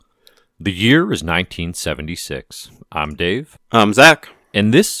The year is 1976. I'm Dave. I'm Zach.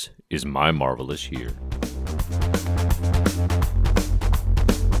 And this is My Marvelous Year.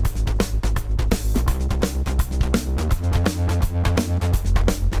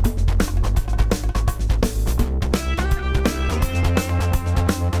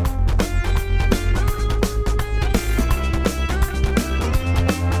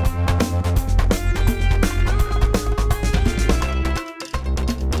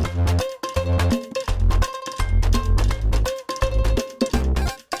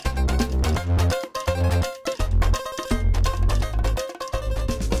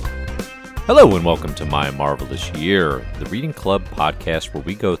 Hello and welcome to My Marvelous Year, the reading club podcast where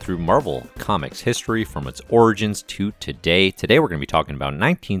we go through Marvel Comics history from its origins to today. Today we're going to be talking about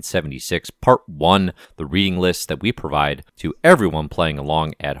 1976, Part 1, the reading list that we provide to everyone playing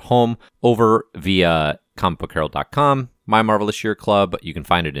along at home over via comicbookherald.com, My Marvelous Year Club. You can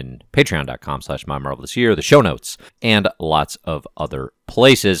find it in patreon.com/My Marvelous Year, the show notes, and lots of other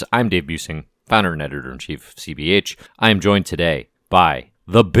places. I'm Dave Busing, founder and editor-in-chief of CBH. I am joined today by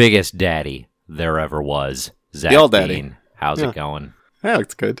the biggest daddy there ever was, Zach Dean. How's it going? Yeah,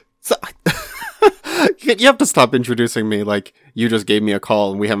 it's good. So, you have to stop introducing me like you just gave me a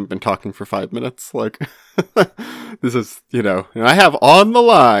call and we haven't been talking for 5 minutes. Like, this is, and I have on the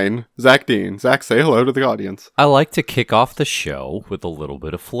line Zach Dean. Zach, say hello to the audience. I like to kick off the show with a little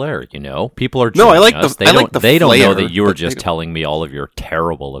bit of flair, People are joining us. I like the They don't flair, know that you were just telling me all of your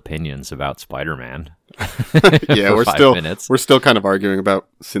terrible opinions about Spider-Man. Yeah, we're still kind of arguing about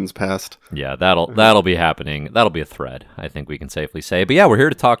sins past. Yeah, that'll be happening. That'll be a thread, I think we can safely say. But yeah, we're here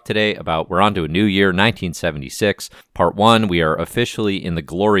to talk today about, we're on to a new year, 1976, Part 1. We are officially in the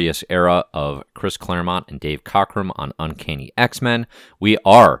glorious era of Chris Claremont and Dave Cockrum on Uncanny X-Men. We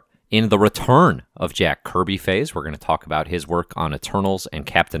are in the return of Jack Kirby phase. We're going to talk about his work on Eternals and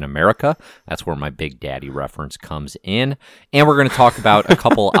Captain America. That's where my Big Daddy reference comes in. And we're going to talk about a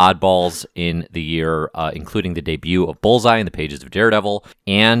couple oddballs in the year, including the debut of Bullseye in the pages of Daredevil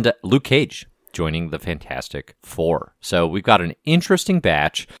and Luke Cage joining the Fantastic Four. So we've got an interesting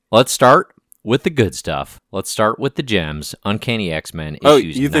batch. Let's start with the good stuff. Let's start with the gems. Uncanny X-Men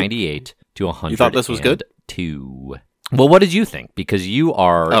issues 98 to 100. You thought this was good? Well, what did you think? Because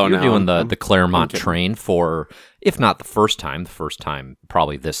you're doing the Claremont train for, if not the first time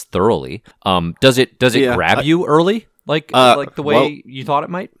probably this thoroughly. Does it grab you early, like the way you thought it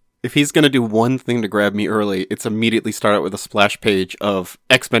might? If he's going to do one thing to grab me early, it's immediately start out with a splash page of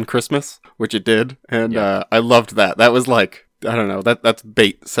X-Men Christmas, which it did, and I loved that. That was like, I don't know, that's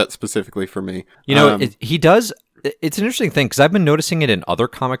bait set specifically for me. He does. It's an interesting thing because I've been noticing it in other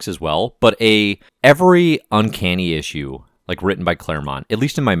comics as well, but every Uncanny issue, like written by Claremont, at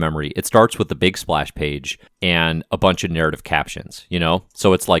least in my memory, it starts with the big splash page and a bunch of narrative captions,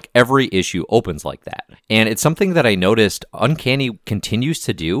 So it's like every issue opens like that. And it's something that I noticed Uncanny continues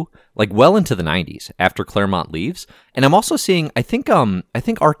to do, like well into the 90s after Claremont leaves. And I'm also seeing, I think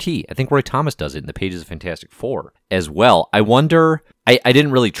Roy Thomas does it in the pages of Fantastic Four as well. I wonder, I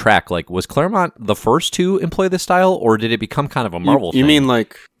didn't really track, like, was Claremont the first to employ this style, or did it become kind of a Marvel thing? You mean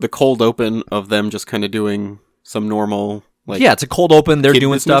like the cold open of them just kind of doing some normal... it's a cold open. They're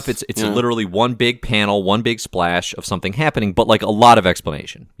doing stuff. It's literally one big panel, one big splash of something happening, but like a lot of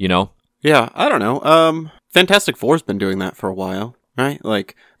explanation, Yeah, I don't know. Fantastic Four's been doing that for a while, right?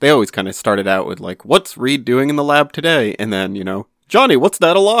 Like, they always kind of started out with like, what's Reed doing in the lab today? And then, Johnny, what's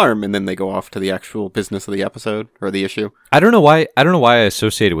that alarm? And then they go off to the actual business of the episode or the issue. I don't know why I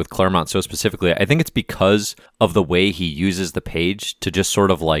associate it with Claremont so specifically. I think it's because of the way he uses the page to just sort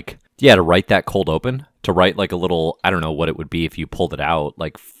of like, to write that cold open, to write like a little, I don't know what it would be if you pulled it out,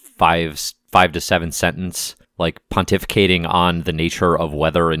 like 5 to 7 sentence, like pontificating on the nature of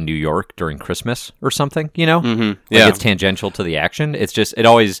weather in New York during Christmas or something, Mm-hmm. Like it's tangential to the action. It's just,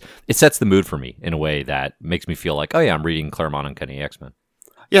 it sets the mood for me in a way that makes me feel like, oh yeah, I'm reading Claremont Uncanny X-Men.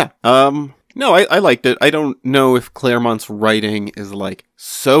 Yeah. No, I liked it. I don't know if Claremont's writing is like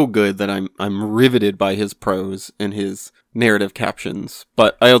so good that I'm riveted by his prose and his narrative captions,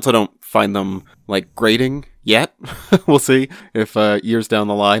 but I also don't find them like grating yet. We'll see if years down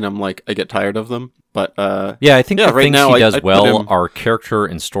the line I get tired of them. But I think the right things now he does well are character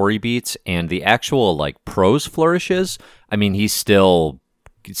and story beats, and the actual like prose flourishes. I mean, he still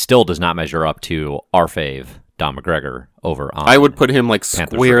does not measure up to our fave Don McGregor over on. I would put him like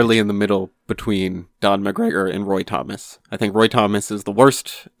Panther squarely in the middle between Don McGregor and Roy Thomas. I think Roy Thomas is the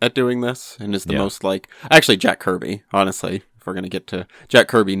worst at doing this and is the most like... Actually, Jack Kirby, honestly, if we're going to get to Jack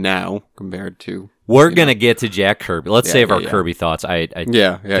Kirby now compared to We're going to get to Jack Kirby. Let's save our yeah. Kirby thoughts. I think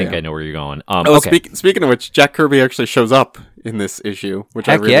I know where you're going. Okay. Speaking of which, Jack Kirby actually shows up in this issue, which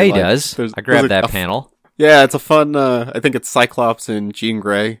Heck I really yeah, he like. does. I grabbed that panel. Yeah, it's a fun, I think it's Cyclops and Jean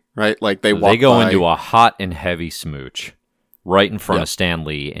Grey, right? Like they go by. into a hot and heavy smooch right in front of Stan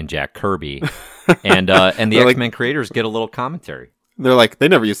Lee and Jack Kirby. and the X-Men creators get a little commentary. They're like, they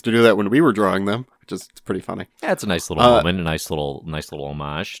never used to do that when we were drawing them, which is pretty funny. Yeah, it's a nice little moment, a nice little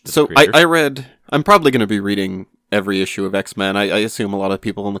homage to So the creators. I'm probably going to be reading every issue of X-Men. I assume a lot of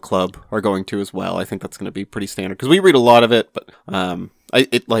people in the club are going to as well. I think that's going to be pretty standard because we read a lot of it, but I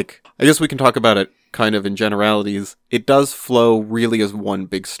guess we can talk about it kind of in generalities. It does flow really as one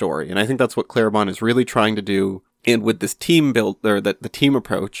big story, and I think that's what Claremont is really trying to do. And with this team build, or the team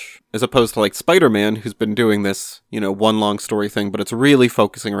approach, as opposed to like Spider-Man, who's been doing this, one long story thing, but it's really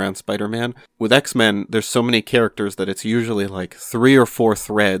focusing around Spider-Man. With X-Men, there's so many characters that it's usually like 3 or 4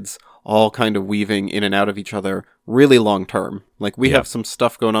 threads, all kind of weaving in and out of each other, really long term. Like we have some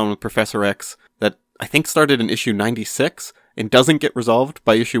stuff going on with Professor X that I think started in issue 96 and doesn't get resolved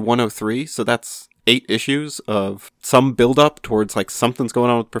by issue 103. So that's 8 issues of some build up towards like something's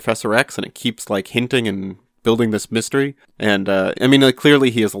going on with Professor X, and it keeps like hinting and building this mystery. And clearly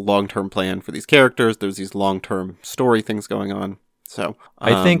he has a long-term plan for these characters. There's these long-term story things going on. So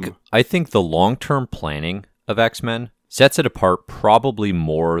I think the long-term planning of X-Men sets it apart probably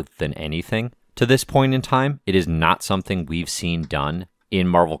more than anything to this point in time. It is not something we've seen done in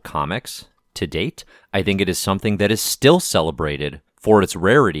Marvel Comics to date. I think it is something that is still celebrated for its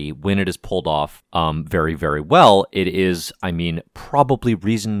rarity when it is pulled off very, very well. It is, probably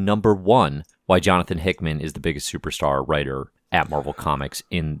reason number one why Jonathan Hickman is the biggest superstar writer at Marvel Comics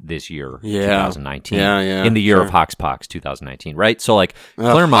in this year, 2019. In the year of Hoxpox, 2019, right? So,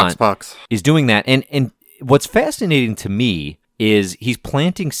 Claremont is doing that. And what's fascinating to me is he's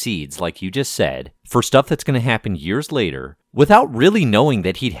planting seeds, like you just said, for stuff that's going to happen years later without really knowing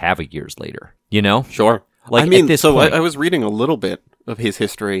that he'd have a years later, Sure. At this point, I was reading a little bit of his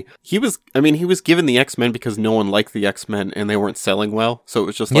history. He was given the X-Men because no one liked the X-Men and they weren't selling well. So it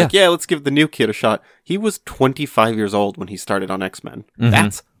was just let's give the new kid a shot. He was 25 years old when he started on X-Men. Mm-hmm.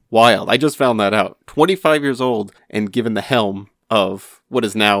 That's wild. I just found that out. 25 years old and given the helm of what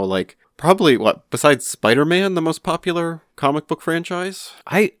is now probably besides Spider-Man, the most popular comic book franchise?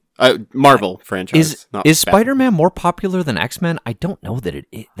 Marvel franchise. Is Spider-Man more popular than X-Men? I don't know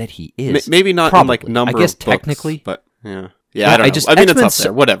that he is. Maybe not Probably. in number I guess of books, technically, but yeah. Yeah, I don't know. It's up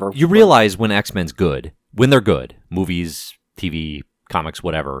there. Whatever. You realize when X-Men's good, when they're good, movies, TV, comics,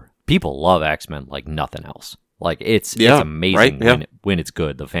 whatever, people love X-Men like nothing else. It's amazing when it's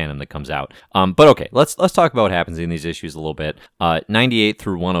good, the fandom that comes out. But okay, let's talk about what happens in these issues a little bit. 98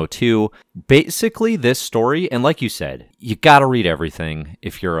 through 102, basically this story, and like you said, you got to read everything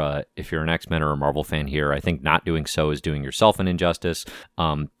if you're an X-Men or a Marvel fan here. I think not doing so is doing yourself an injustice.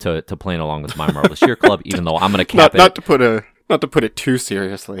 To playing along with my Marvelous Year Club, even though I'm going to cap it. Not to put it too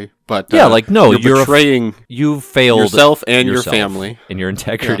seriously, but you're betraying you failed yourself and your family and your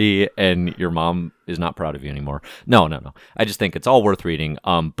integrity, and your mom is not proud of you anymore. No. I just think it's all worth reading.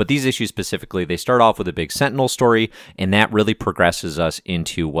 But these issues specifically, they start off with a big Sentinel story, and that really progresses us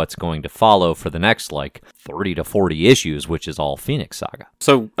into what's going to follow for the next 30 to 40 issues, which is all Phoenix Saga.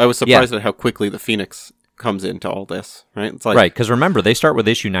 So I was surprised at how quickly the Phoenix comes into all this, right? It's right, because remember, they start with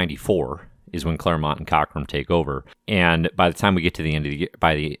issue 94. Is when Claremont and Cockrum take over, and by the time we get to the end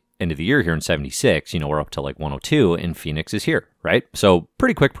of the year here in 76, we're up to 102, and Phoenix is here, right? So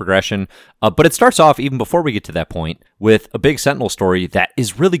pretty quick progression, but it starts off even before we get to that point with a big Sentinel story that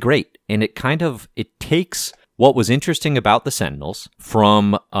is really great, and it takes what was interesting about the Sentinels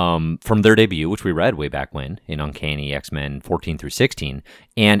from their debut, which we read way back when in Uncanny X-Men 14 through 16,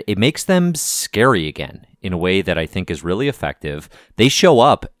 and it makes them scary again in a way that I think is really effective. They show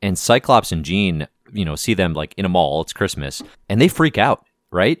up, and Cyclops and Jean, see them in a mall, it's Christmas, and they freak out,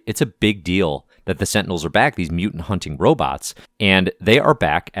 right? It's a big deal that the Sentinels are back, these mutant hunting robots, and they are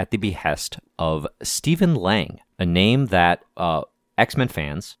back at the behest of Stephen Lang, a name that X-Men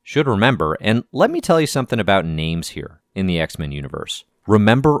fans should remember. And let me tell you something about names here in the X-Men universe.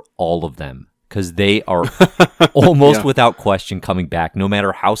 Remember all of them, because they are almost without question coming back, no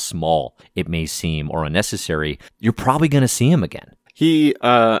matter how small it may seem or unnecessary. You're probably going to see him again.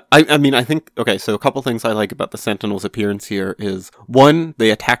 I think, okay, so a couple things I like about the Sentinels' appearance here is, one,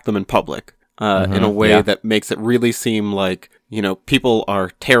 they attack them in public in a way that makes it really seem like, people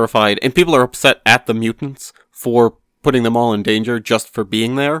are terrified and people are upset at the mutants for putting them all in danger just for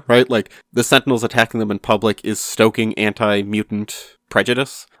being there, right? The Sentinels attacking them in public is stoking anti-mutant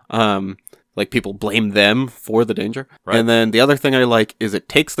prejudice. like people blame them for the danger. Right. And then the other thing I like is it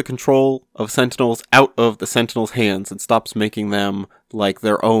takes the control of Sentinels out of the Sentinels' hands and stops making them like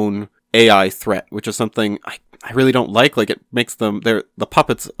their own AI threat, which is something I really don't like. Like, it makes them, they're the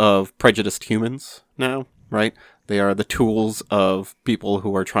puppets of prejudiced humans now, right? They are the tools of people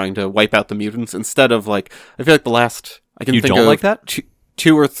who are trying to wipe out the mutants instead of, like, I feel like the last, I can You think don't of like that?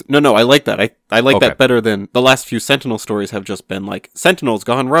 two or no, I like that. I like Okay. that better than the last few Sentinel stories have just been like Sentinels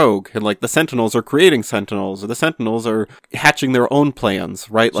gone rogue, and like the Sentinels are creating Sentinels, or the Sentinels are hatching their own plans,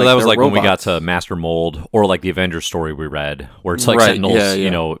 right? So that was they're like when we got robots. to Master Mold, or like the Avengers story we read, where it's like Right, Sentinels, yeah.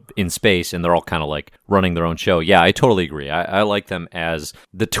 you know, in space, and they're all kind of like running their own show. Yeah, I totally agree. I like them as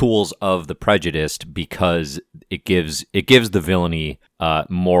the tools of the prejudiced because it gives the villainy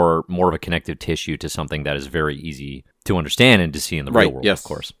more of a connective tissue to something that is very easy to understand and to see in the real Right, world, yes. of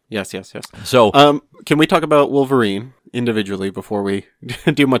course. Yes. So Can we talk about Wolverine individually before we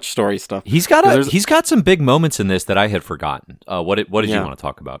do much story stuff? he's got some big moments in this that I had forgotten. What did you Yeah. want to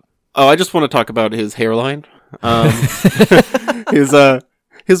talk about? Oh, I just want to talk about his hairline.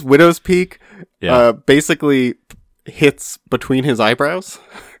 His widow's peak Yeah. basically hits between his eyebrows.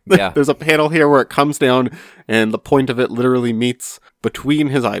 Yeah. There's a panel here where it comes down and the point of it literally meets between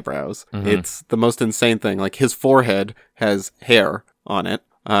his eyebrows. Mm-hmm. It's the most insane thing. Like, his forehead has hair on it.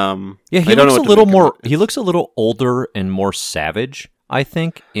 Yeah, I he don't looks know a what to little make of more. it. He looks a little older and more savage, I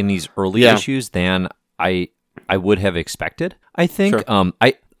think, in these early Yeah. issues than I would have expected. I think. Sure.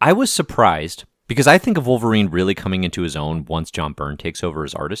 I was surprised because I think of Wolverine really coming into his own once John Byrne takes over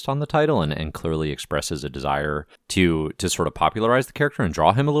as artist on the title and clearly expresses a desire to sort of popularize the character and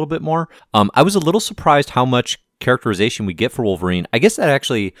draw him a little bit more. I was a little surprised how much characterization we get for Wolverine. I guess that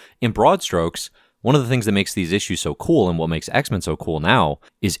actually, in broad strokes, one of the things that makes these issues so cool and what makes X-Men so cool now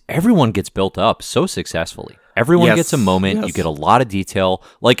is everyone gets built up so successfully. Everyone Yes, gets a moment. yes. You get a lot of detail.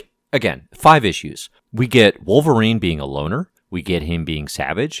 Like, again, 5 issues. We get Wolverine being a loner. We get him being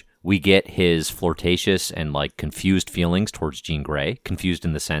savage. We get his flirtatious and like confused feelings towards Jean Grey, confused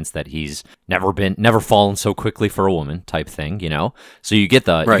in the sense that he's never fallen so quickly for a woman type thing, you know. So you get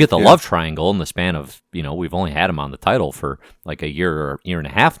the Right, yeah. love triangle in the span of, you know, we've only had him on the title for like a year or year and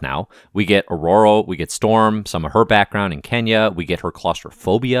a half now. We get Aurora, we get Storm, some of her background in Kenya, we get her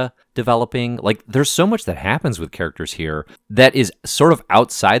claustrophobia developing. Like, there's so much that happens with characters here that is sort of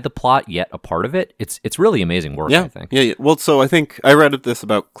outside the plot yet a part of it. It's really amazing work, I think. Yeah. Well, so I think I read this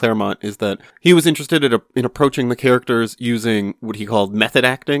about Claremont is that he was interested in approaching the characters using what he called method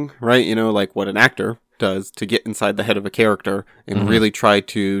acting, right? You know, like what an actor does to get inside the head of a character and really try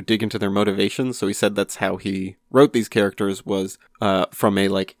to dig into their motivations. So he said that's how he wrote these characters was from a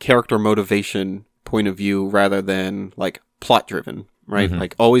like character motivation point of view rather than like plot driven. Right?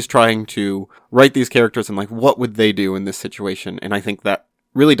 Like always trying to write these characters and like, what would they do in this situation? And I think that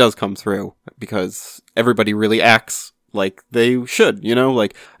really does come through because everybody really acts like they should, you know?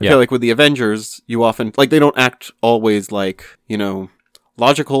 Like, I feel like with the Avengers, you often, like, they don't act always like, you know,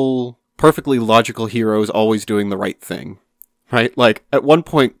 perfectly logical heroes always doing the right thing. Right? Like, at one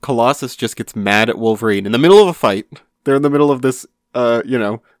point, Colossus just gets mad at Wolverine in the middle of a fight. They're in the middle of this, you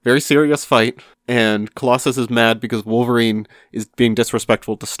know, very serious fight. And Colossus is mad because Wolverine is being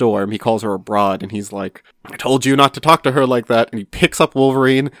disrespectful to Storm. He calls her a broad, and he's like, I told you not to talk to her like that. And he picks up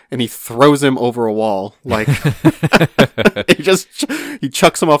Wolverine, and he throws him over a wall. Like, he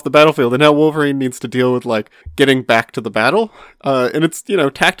chucks him off the battlefield. And now Wolverine needs to deal with, like, getting back to the battle. And it's, you know,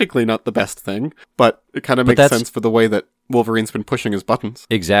 tactically not the best thing, but it kind of makes sense for the way that Wolverine's been pushing his buttons.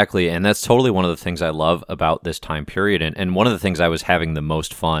 Exactly, and that's totally one of the things I love about this time period, and one of the things I was having the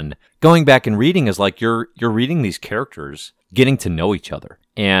most fun going back and reading is like you're reading these characters getting to know each other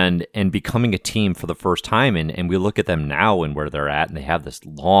and becoming a team for the first time, and we look at them now and where they're at, and they have this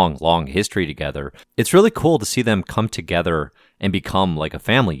long history together. It's really cool to see them come together and become like a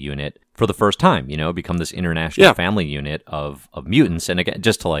family unit for the first time, you know, become this international family unit of mutants. And again,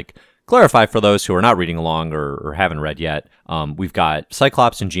 just to like clarify for those who are not reading along or haven't read yet, we've got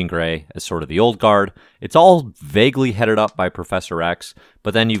Cyclops and Jean Grey as sort of the old guard. It's all vaguely headed up by Professor X,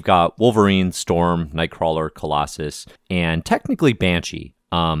 but then you've got Wolverine, Storm, Nightcrawler, Colossus, and technically Banshee,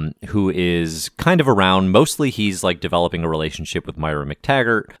 who is kind of around. Mostly he's like developing a relationship with Myra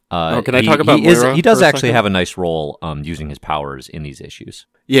McTaggart. Can I talk about Moira He does for a actually second? have a nice role using his powers in these issues.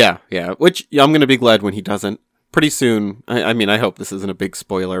 Yeah. Which I'm going to be glad when he doesn't. Pretty soon, I mean, I hope this isn't a big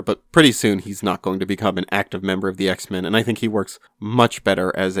spoiler, but pretty soon he's not going to become an active member of the X-Men, and I think he works much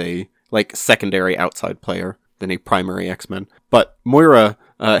better as a, like, secondary outside player than a primary X-Men. But Moira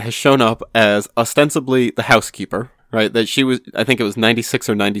has shown up as ostensibly the housekeeper, right? That she was, I think it was 96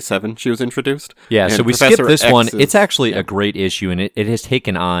 or 97 she was introduced. Yeah, And so we Professor skipped this X one. is- It's actually a great issue, and it has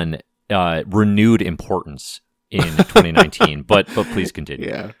taken on renewed importance in 2019. But please continue.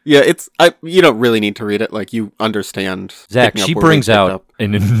 Yeah. You don't really need to read it. Like, you understand. Zach, she brings out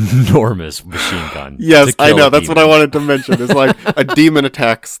an enormous machine gun. Yes, I know. That's what I wanted to mention. Is like a demon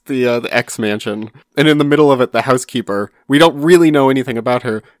attacks the X mansion, and in the middle of it, the housekeeper, we don't really know anything about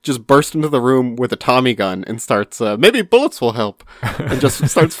her, just bursts into the room with a Tommy gun and starts, maybe bullets will help, and just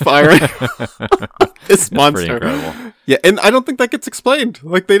starts firing this monster. Pretty incredible. Yeah, and I don't think that gets explained.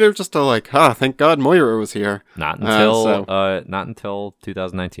 Like, they're just like, thank God Moira was here. Not until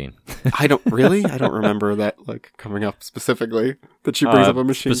 2019. I don't remember that, like, coming up specifically, that she brings up a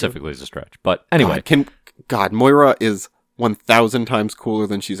machine specifically as a stretch. But anyway. God, Moira is 1,000 times cooler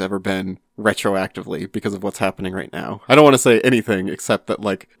than she's ever been retroactively because of what's happening right now. I don't want to say anything except that,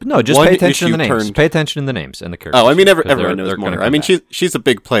 like, no, just pay attention to the names. Pay attention to the names and the characters. Oh, I mean, everyone knows Moira. I mean, she's a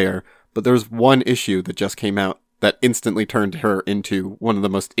big player, but there's one issue that just came out that instantly turned her into one of the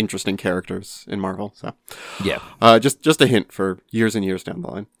most interesting characters in Marvel. So, yeah, just a hint for years and years down the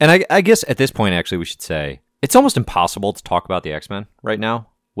line. And I guess at this point, actually, we should say it's almost impossible to talk about the X-Men right now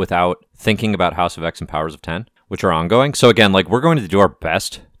without thinking about House of X and Powers of 10, which are ongoing. So again, like, we're going to do our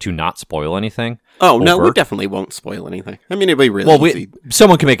best to not spoil anything. Oh, no, we definitely won't spoil anything. I mean, it'd be really easy.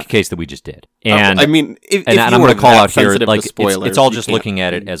 Someone can make a case that we just did. And I mean, if I'm going to call out here, like, it's all just looking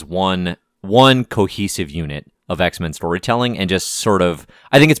at it as one cohesive unit of X-Men storytelling, and just sort of,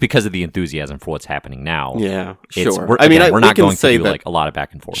 I think it's because of the enthusiasm for what's happening now. Yeah, sure. We're not going to do like a lot of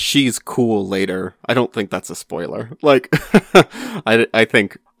back and forth. She's cool later. I don't think that's a spoiler. Like, I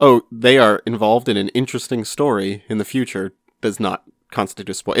think, they are involved in an interesting story in the future does not constitute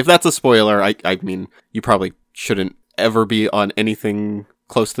a spoiler. If that's a spoiler, I mean, you probably shouldn't ever be on anything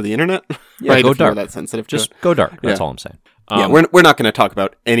close to the internet. Yeah, right? Go if dark. You're that sensitive. Just go dark. That's all I'm saying. Yeah, we're not going to talk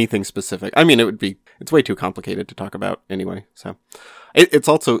about anything specific. I mean, it's way too complicated to talk about anyway. So it's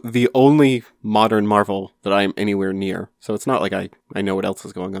also the only modern Marvel that I am anywhere near. So it's not like I know what else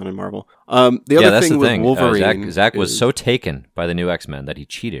is going on in Marvel. The other thing with Wolverine, Zach was so taken by the new X-Men that he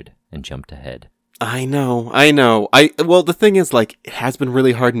cheated and jumped ahead. I know. Well, the thing is, like, it has been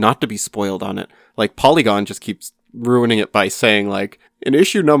really hard not to be spoiled on it. Like, Polygon just keeps ruining it by saying, like, in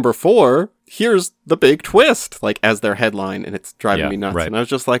issue number 4, here's the big twist, like, as their headline, and it's driving me nuts. Right. And I was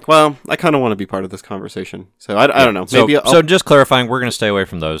just like, well, I kind of want to be part of this conversation. So I don't know. So just clarifying, we're going to stay away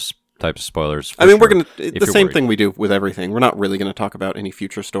from those types of spoilers. I mean, we're going to, the same thing we do with everything. We're not really going to talk about any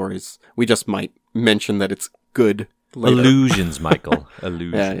future stories. We just might mention that it's good later. Illusions, Michael.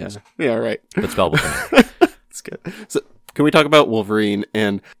 Illusions. Yeah, right. But spelled with an A. It's good. So can we talk about Wolverine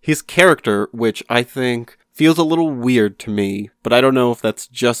and his character, which I think feels a little weird to me, but I don't know if that's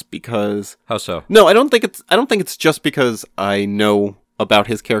just because... How so? No, I don't think it's just because I know about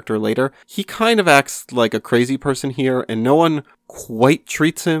his character later. He kind of acts like a crazy person here, and no one quite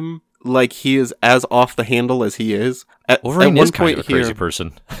treats him like he is as off the handle as he is. Wolverine is kind of a crazy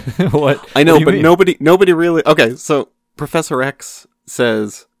person. What? I know, but nobody really... Okay, so Professor X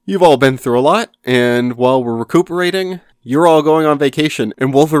says, "You've all been through a lot, and while we're recuperating, you're all going on vacation."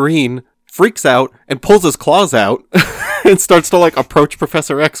 And Wolverine freaks out and pulls his claws out and starts to, like, approach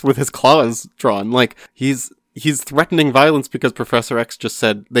Professor X with his claws drawn. Like, he's threatening violence because Professor X just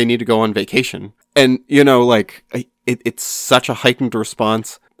said they need to go on vacation. And, you know, like, it's such a heightened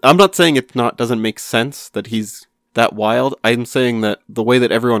response. I'm not saying it doesn't make sense that he's that wild. I'm saying that the way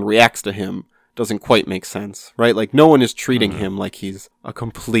that everyone reacts to him doesn't quite make sense, right? Like, no one is treating him like he's a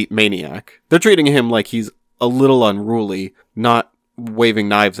complete maniac. They're treating him like he's a little unruly, not waving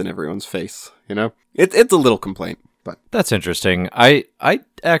knives in everyone's face, you know? It's a little complaint, but... That's interesting. I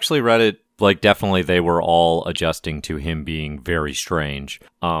actually read it, like, definitely they were all adjusting to him being very strange,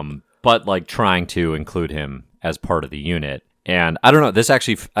 but, like, trying to include him as part of the unit. And I don't know, this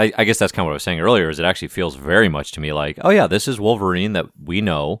actually, I guess that's kind of what I was saying earlier, is it actually feels very much to me like, oh yeah, this is Wolverine that we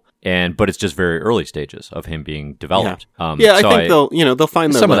know, but it's just very early stages of him being developed. I think they'll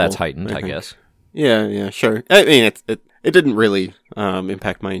find some of that's heightened, I guess. Yeah, sure. I mean, it didn't really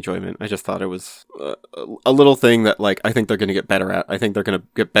impact my enjoyment. I just thought it was a little thing that, like, I think they're going to get better at. I think they're going to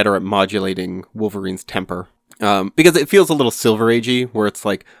get better at modulating Wolverine's temper. Because it feels a little Silver Agey, where it's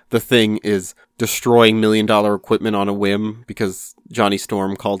like the Thing is destroying $1 million equipment on a whim because Johnny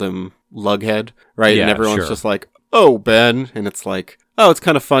Storm called him Lughead, right? Yeah, and everyone's just like, "Oh, Ben," and it's like, "Oh, it's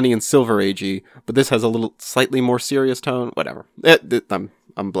kind of funny and Silver Agey," but this has a little slightly more serious tone. Whatever.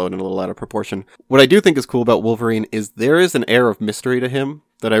 I'm blowing it a little out of proportion. What I do think is cool about Wolverine is there is an air of mystery to him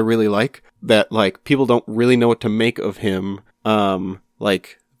that I really like. That, like, people don't really know what to make of him. I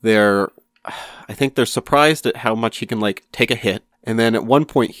think they're surprised at how much he can, like, take a hit. And then at one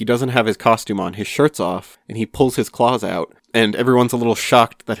point, he doesn't have his costume on. His shirt's off, and he pulls his claws out. and everyone's a little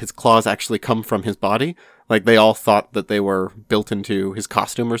shocked that his claws actually come from his body. Like, they all thought that they were built into his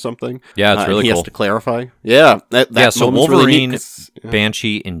costume or something. Yeah, it's really he cool. has to clarify. Yeah, that so moment's Wolverine, really neat 'cause,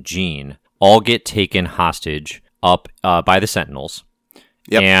 Banshee, and Jean all get taken hostage up by the Sentinels.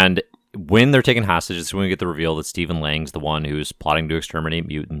 Yep. And when they're taken hostage, it's when we get the reveal that Stephen Lang's the one who's plotting to exterminate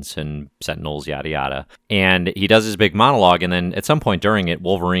mutants and Sentinels, yada yada. And he does his big monologue, and then at some point during it,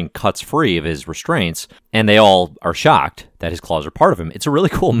 Wolverine cuts free of his restraints, and they all are shocked that his claws are part of him. It's a really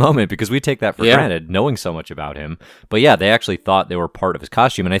cool moment because we take that for granted, knowing so much about him. But yeah, they actually thought they were part of his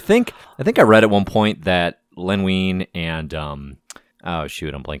costume. And I think I read at one point that Len Wein and oh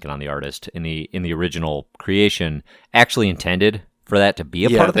shoot, I'm blanking on the artist in the original creation actually intended for that to be a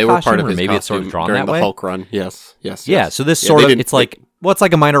part of the they costume, were part of or his maybe it's sort of costume drawn during that the way. Hulk run. Yes. Yeah, so this Yeah, sort they of, didn't- it's like, well, it's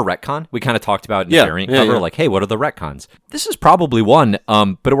like a minor retcon. We kind of talked about in the variant cover, like, hey, what are the retcons? This is probably one,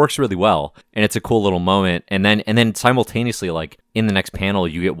 but it works really well, and it's a cool little moment. And then simultaneously, like, in the next panel,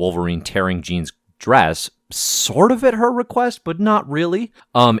 you get Wolverine tearing Jean's dress, sort of at her request, but not really.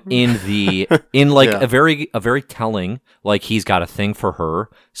 In a very telling, like, he's got a thing for her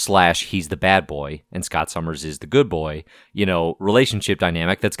 / he's the bad boy and Scott Summers is the good boy, relationship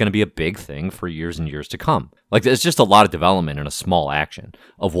dynamic that's going to be a big thing for years and years to come. Like, there's just a lot of development in a small action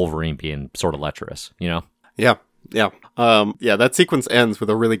of Wolverine being sort of lecherous, Yeah. That sequence ends with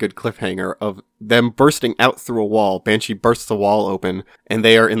a really good cliffhanger of them bursting out through a wall. Banshee bursts the wall open, and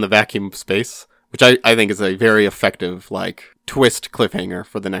they are in the vacuum of space, which I think is a very effective, like, twist cliffhanger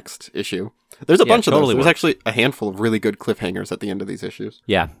for the next issue. There's a bunch of those. There's actually a handful of really good cliffhangers at the end of these issues.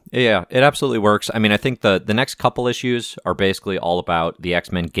 Yeah, it absolutely works. I mean, I think the next couple issues are basically all about the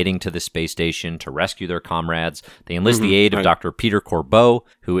X-Men getting to the space station to rescue their comrades. They enlist the aid of Dr. Peter Corbeau,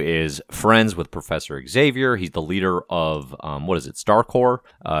 who is friends with Professor Xavier. He's the leader of, Star Corps,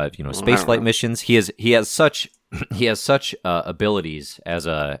 space flight missions. He has such abilities as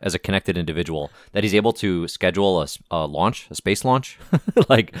a connected individual that he's able to schedule a space launch,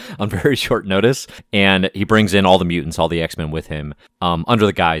 like, on very short notice. And he brings in all the mutants, all the X-Men with him, under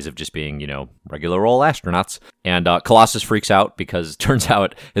the guise of just being, regular old astronauts. And Colossus freaks out because it turns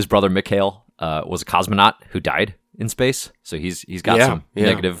out his brother Mikhail was a cosmonaut who died in space. So he's got some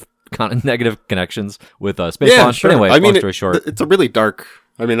negative connections with space launch. Sure. But anyway, long story short, it's a really dark.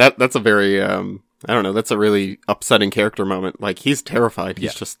 I mean, that's a very I don't know. That's a really upsetting character moment. Like, he's terrified.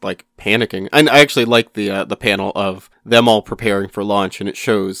 He's just, like, panicking. And I actually like the panel of them all preparing for launch, and it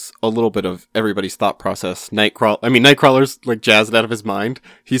shows a little bit of everybody's thought process. Nightcrawler's, like, jazzed out of his mind.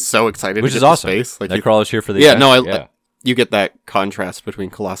 He's so excited which to is get to awesome. space. Like, Nightcrawler's here for the you get that contrast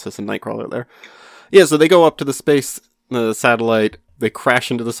between Colossus and Nightcrawler there. Yeah, so they go up to the satellite. They crash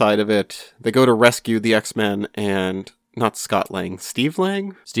into the side of it. They go to rescue the X-Men and... Not Scott Lang. Steve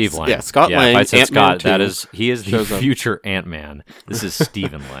Lang? Steve Lang. Yeah, Scott Lang. If I said Ant-Man Scott, 2 he is the future Ant-Man. This is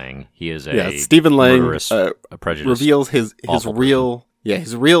Stephen Lang. He is Stephen Lang prejudice. reveals his real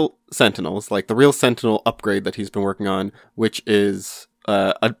Sentinels, like the real Sentinel upgrade that he's been working on, which is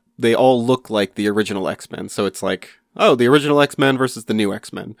they all look like the original X-Men. So it's like, oh, the original X-Men versus the new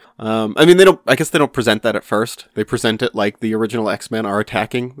X-Men. I guess they don't present that at first. They present it like the original X-Men are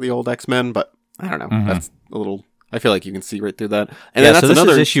attacking the old X-Men, but I don't know. Mm-hmm. That's a little... I feel like you can see right through that. And then that's so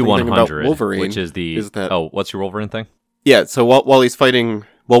another is issue 100, Wolverine, which is what's your Wolverine thing? Yeah, so while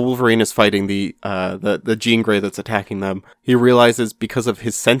Wolverine is fighting the Jean Grey that's attacking them, he realizes because of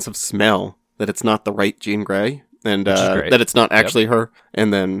his sense of smell that it's not the right Jean Grey, and that it's not actually her,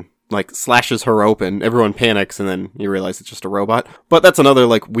 and then, like, slashes her open. Everyone panics, and then you realize it's just a robot. But that's another,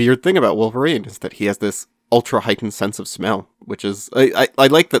 like, weird thing about Wolverine, is that he has this ultra heightened sense of smell, which is, I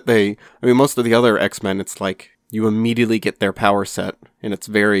like that most of the other X-Men, it's like, you immediately get their power set, and it's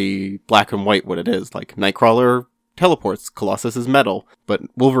very black and white what it is. Like, Nightcrawler teleports, Colossus is metal, but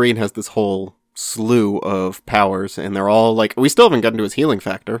Wolverine has this whole slew of powers, and they're all, like, we still haven't gotten to his healing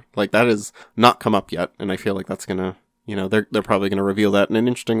factor. Like, that has not come up yet, and I feel like that's gonna, they're probably gonna reveal that in an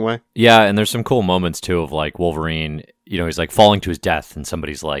interesting way. Yeah, and there's some cool moments, too, of, like, Wolverine, he's, like, falling to his death, and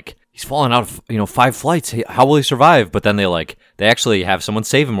somebody's like, he's fallen out of, 5 flights. How will he survive? But then they actually have someone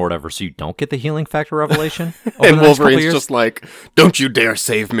save him or whatever, so you don't get the healing factor revelation. And Wolverine's just like, don't you dare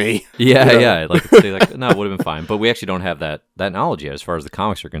save me. Yeah. Like, no, it would have been fine. But we actually don't have that knowledge yet as far as the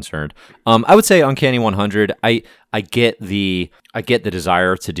comics are concerned. I would say Uncanny 100, I get the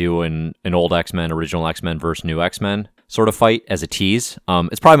desire to do an old X-Men, original X-Men versus new X-Men sort of fight as a tease.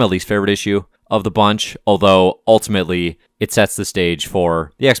 It's probably my least favorite issue of the bunch, although ultimately it sets the stage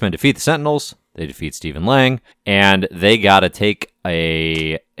for the X-Men defeat the Sentinels, they defeat Stephen Lang, and they gotta take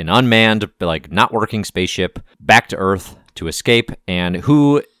an unmanned, like, not working spaceship back to Earth to escape. And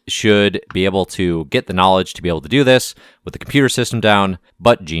who should be able to get the knowledge to be able to do this with the computer system down,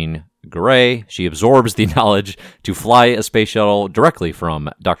 but Jean Grey, she absorbs the knowledge to fly a space shuttle directly from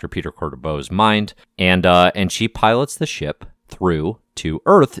Dr. Peter Cordobo's mind, and she pilots the ship through to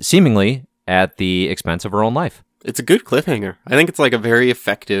Earth, seemingly at the expense of her own life. It's a good cliffhanger. I think it's like a very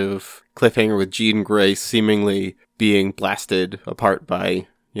effective cliffhanger with Jean Grey seemingly being blasted apart by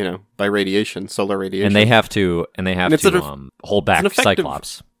radiation, solar radiation. And they have to hold back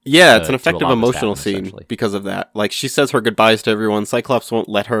Cyclops. Yeah, it's an effective emotional happen, scene because of that. Like, she says her goodbyes to everyone. Cyclops won't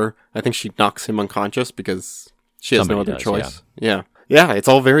let her. I think she knocks him unconscious because she has no other choice. Yeah. Yeah, it's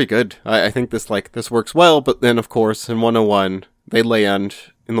all very good. I think this works well, but then, of course, in 101, they land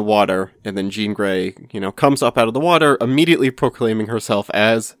in the water, and then Jean Grey, comes up out of the water, immediately proclaiming herself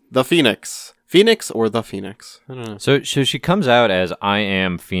as the Phoenix. Phoenix or the Phoenix? I don't know. So she comes out as I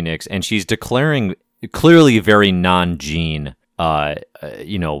am Phoenix, and she's declaring clearly very non-Jean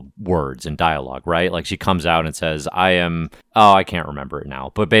words and dialogue, right? Like, she comes out and says, I can't remember it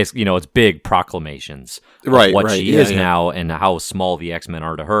now, but basically, it's big proclamations of what she is now and how small the X-Men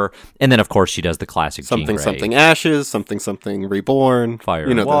are to her. And then, of course, she does the classic Jean Grey. Something ashes, something reborn. Fire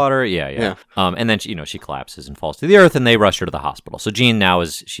and water, yeah. And then, she collapses and falls to the earth, and they rush her to the hospital. So Jean now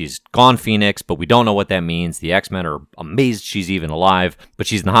she's gone Phoenix, but we don't know what that means. The X-Men are amazed she's even alive, but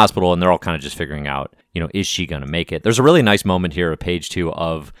she's in the hospital, and they're all kind of just figuring out, is she going to make it? There's a really nice moment here at page 2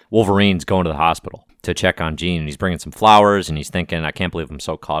 of Wolverine's going to the hospital to check on Jean, and he's bringing some flowers, and he's thinking, I can't believe I'm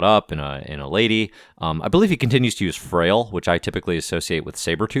so caught up in a lady. I believe he continues to use Frail, which I typically associate with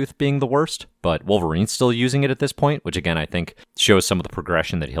Sabretooth being the worst, but Wolverine's still using it at this point, which again, I think shows some of the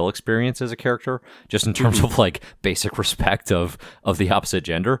progression that he'll experience as a character, just in terms of like basic respect of the opposite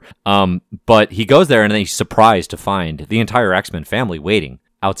gender. But he goes there, and then he's surprised to find the entire X-Men family waiting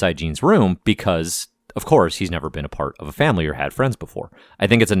outside Jean's room because, of course, he's never been a part of a family or had friends before. I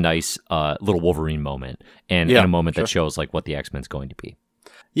think it's a nice little Wolverine moment, and a moment that shows like what the X-Men's going to be.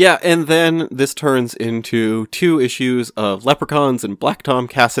 Yeah, and then this turns into 2 issues of Leprechauns and Black Tom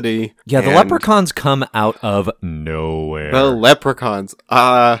Cassidy. Yeah, the Leprechauns come out of nowhere. The Leprechauns.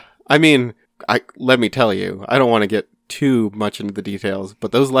 Let me tell you, I don't want to get too much into the details,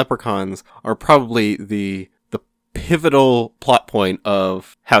 but those Leprechauns are probably the pivotal plot point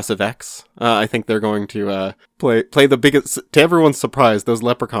of House of X. I think they're going to play the biggest. To everyone's surprise, those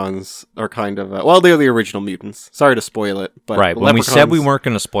Leprechauns are kind of they're the original mutants. Sorry to spoil it, but right. When we said we weren't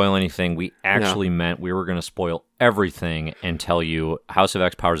going to spoil anything, we actually meant we were going to spoil everything and tell you House of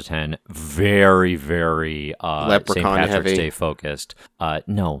X Powers of 10 very, very St. Patrick's heavy. Day focused.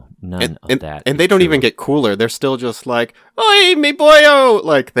 None of that. And they don't even get cooler. They're still just like, "Oi, me boyo!"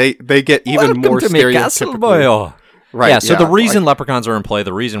 Like they get even Welcome more to me castle, boyo. Right. Yeah, so the reason Leprechauns are in play,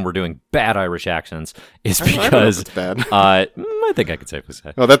 the reason we're doing bad Irish accents is because I don't know if it's bad. I think I could safely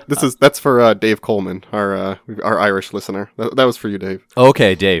say. Oh, that's for Dave Coleman, our Irish listener. That was for you, Dave.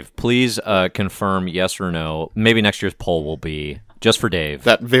 Okay, Dave, please confirm yes or no. Maybe next year's poll will be just for Dave.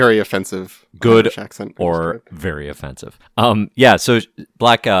 That very offensive good Irish accent or very offensive. So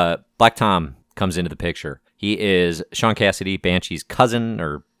Black Tom comes into the picture. He is Sean Cassidy, Banshee's cousin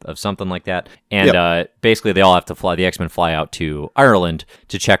or of something like that. And basically they all have to fly. The X-Men fly out to Ireland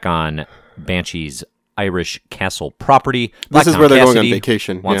to check on Banshee's Irish castle property. This is where they're going on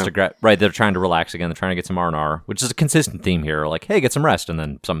vacation. They're trying to relax again. They're trying to get some R&R, which is a consistent theme here. Like, hey, get some rest, and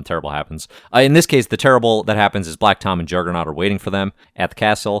then something terrible happens. In this case, the terrible that happens is Black Tom and Juggernaut are waiting for them at the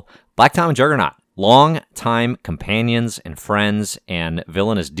castle. Black Tom and Juggernaut, long-time companions and friends and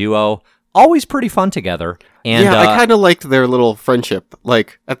villainous duo. Always pretty fun together. And I kind of liked their little friendship.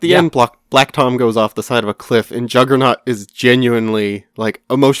 Like, at the end, Black Tom goes off the side of a cliff, and Juggernaut is genuinely, like,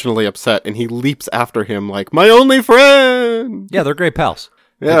 emotionally upset, and he leaps after him like, my only friend! Yeah, they're great pals.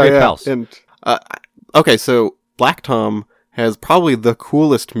 Pals. And, okay, so Black Tom has probably the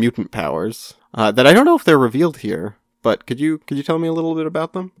coolest mutant powers that I don't know if they're revealed here. But could you tell me a little bit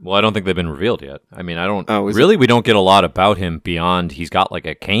about them? Well, I don't think they've been revealed yet. I mean, I don't we don't get a lot about him beyond he's got like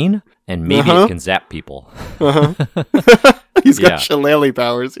a cane and maybe it can zap people. He's got shillelagh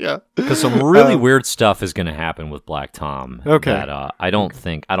powers, yeah. Because some really weird stuff is going to happen with Black Tom. Okay. That I don't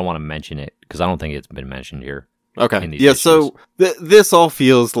want to mention it because I don't think it's been mentioned here. Okay. Yeah, issues. So this all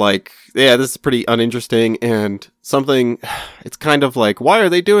feels like, this is pretty uninteresting and something, it's kind of like, why are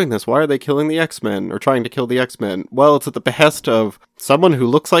they doing this? Why are they killing the X-Men or trying to kill the X-Men? Well, it's at the behest of someone who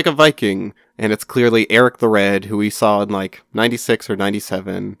looks like a Viking, and it's clearly Eric the Red, who we saw in like 96 or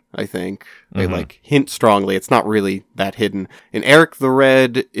 97, I think. They like hint strongly. It's not really that hidden. And Eric the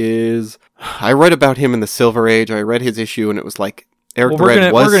Red I read about him in the Silver Age. I read his issue and it was like, Eric the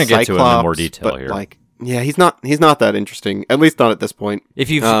Red was we're gonna Cyclops, get to him in more detail but here. Like, Yeah, he's not that interesting. At least not at this point. If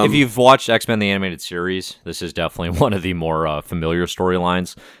you've watched X-Men the animated series, this is definitely one of the more familiar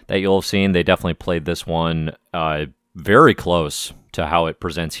storylines that you'll have seen. They definitely played this one very close to how it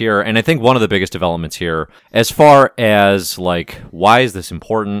presents here. And I think one of the biggest developments here, as far as like why is this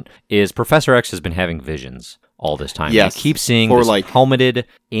important, is Professor X has been having visions all this time. Yes. He keeps seeing this helmeted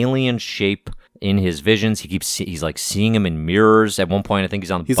alien shape in his visions. He's like seeing him in mirrors. At one point, I think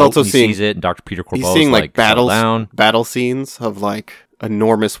he's on the boat. Also he sees it, and Dr. Peter Corbeau's he's seeing like battle scenes of like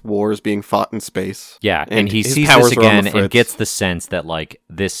enormous wars being fought in space. Yeah, and he sees this again and gets the sense that like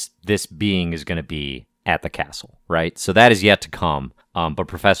this being is going to be at the castle, right? So that is yet to come. But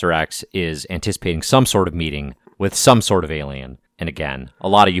Professor X is anticipating some sort of meeting with some sort of alien. And again, a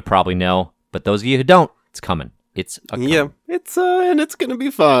lot of you probably know, but those of you who don't, it's coming. It's yeah, it's and it's gonna be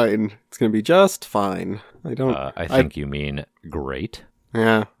fine. It's gonna be just fine. I think you mean great.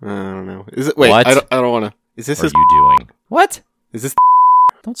 Yeah, I don't know. Is it? Wait, what? I don't want to. Is this? What are you doing? What? Is this?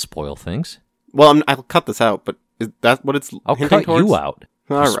 Don't spoil things. Well, I'll cut this out. But is that what it's? I'll cut towards? you out.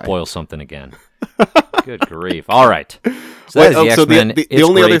 All right. Spoil something again. Good grief! All right. So that is the X-Men. The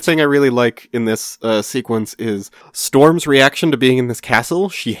only other thing I really like in this sequence is Storm's reaction to being in this castle.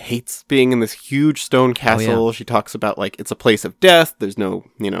 She hates being in this huge stone castle. Oh, yeah. She talks about like it's a place of death. There's no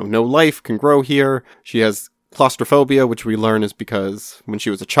life can grow here. She has claustrophobia, which we learn is because when she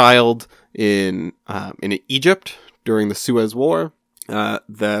was a child in Egypt during the Suez War,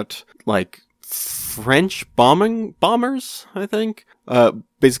 that like French bombers, I think,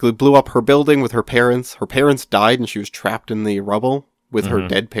 basically blew up her building with her parents. Her parents died and she was trapped in the rubble with her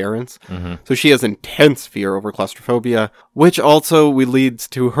dead parents. Mm-hmm. So she has intense fear over claustrophobia, which also leads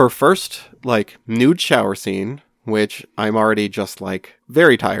to her first like nude shower scene, which I'm already just like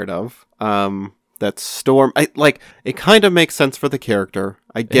very tired of. That Storm, it kind of makes sense for the character.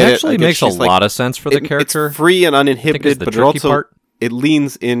 I get it. It actually makes a lot of sense for the character. It's free and uninhibited, but it also part. It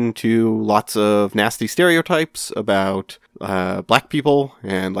leans into lots of nasty stereotypes about black people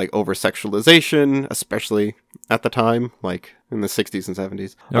and like over sexualization, especially at the time, like in the 60s and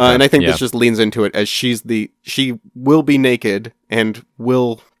 70s. Okay. And I think this just leans into it as she will be naked and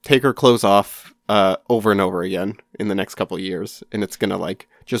will take her clothes off over and over again in the next couple of years, and it's gonna like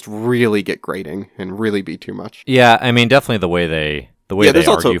just really get grating and really be too much. Yeah, I mean, definitely the way they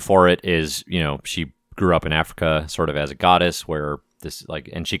argue for it is, she grew up in Africa sort of as a goddess where this like,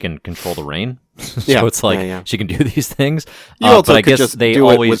 and she can control the rain. So it's like she can do these things. But I guess they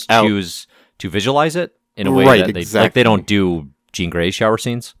always choose to visualize it in a way that they don't do Jean Grey shower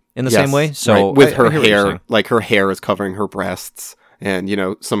scenes in the same way. So with her hair, like her hair is covering her breasts, and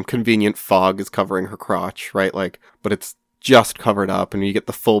some convenient fog is covering her crotch, right? Like, but it's just covered up, and you get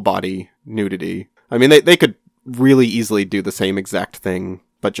the full body nudity. I mean, they could really easily do the same exact thing,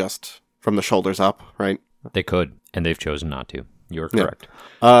 but just from the shoulders up, right? They could, and they've chosen not to. You're correct.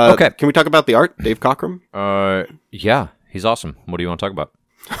 Yeah. Okay. Can we talk about the art? Dave Cockrum? Yeah, he's awesome. What do you want to talk about?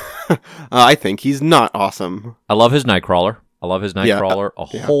 I think he's not awesome. I love his Nightcrawler. A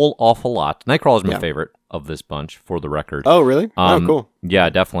whole awful lot. Nightcrawler's my favorite of this bunch, for the record. Oh, really? Cool. Yeah,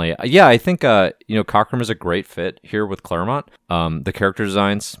 definitely. Yeah, I think, Cockrum is a great fit here with Claremont. The character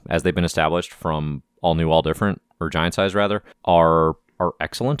designs, as they've been established from All New, All Different, or Giant Size, rather, are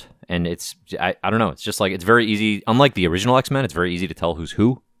excellent. And it's, I don't know, it's just like, it's very easy. Unlike the original X-Men, it's very easy to tell who's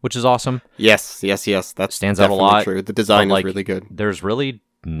who, which is awesome. Yes. That stands out a lot. True. The design is really good. There's really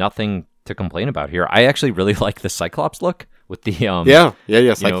nothing to complain about here. I actually really like the Cyclops look with the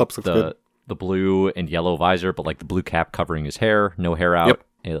Cyclops looks good. The blue and yellow visor, but like the blue cap covering his hair, no hair out.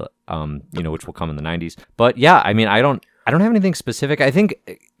 Yep. Which will come in the 90s. But yeah, I mean, I don't have anything specific. I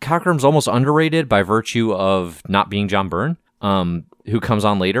think Cockrum's almost underrated by virtue of not being John Byrne, who comes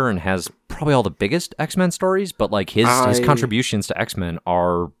on later and has probably all the biggest X-Men stories, but like his contributions to X-Men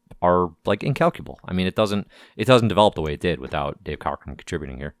are like incalculable. I mean, it doesn't develop the way it did without Dave Cockrum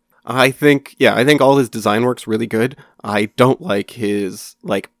contributing here. I think all his design work's really good. I don't like his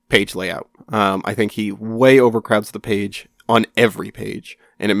like page layout. I think he way overcrowds the page on every page,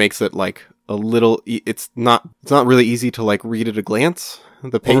 and it makes it like a little. It's not really easy to like read at a glance.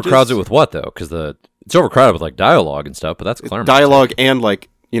 The pages. Overcrowds it with what though? Because it's overcrowded with like dialogue and stuff, but that's Claremont. Dialogue and like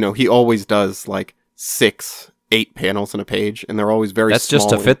he always does like 6-8 panels in a page, and they're always very. That's just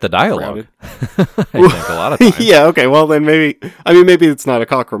to fit the dialogue. I think a lot of times. Yeah. Okay. Well, then maybe it's not a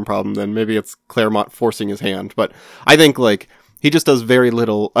Cockrum problem. Then maybe it's Claremont forcing his hand. But I think like he just does very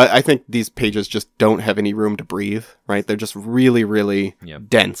little. I think these pages just don't have any room to breathe. Right? They're just really, really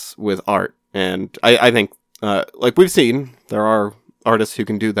dense with art, and I think like we've seen, there are artists who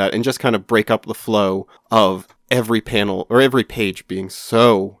can do that and just kind of break up the flow of every panel or every page being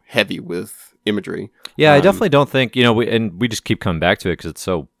so heavy with imagery. Yeah, I definitely don't think, we just keep coming back to it because it's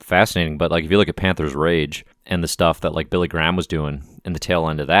so fascinating. But like, if you look at Panther's Rage and the stuff that like Billy Graham was doing in the tail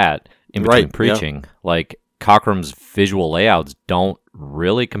end of that, in between preaching, like Cockrum's visual layouts don't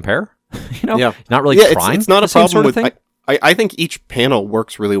really compare. Not really trying. It's not a problem sort of with thing. I think each panel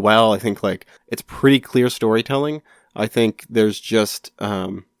works really well. I think like it's pretty clear storytelling. I think there's just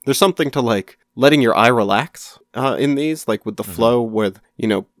there's something to like letting your eye relax in these, like with the flow, with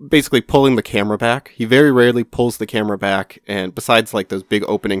basically pulling the camera back. He very rarely pulls the camera back, and besides like those big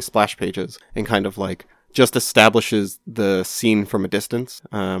opening splash pages, and kind of like just establishes the scene from a distance.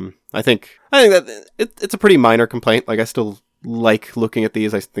 I think that it's a pretty minor complaint. Like I still like looking at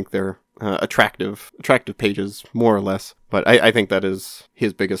these. I think they're attractive pages, more or less. But I think that is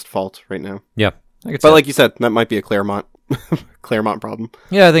his biggest fault right now. Yeah, but like you said, that might be a Claremont problem.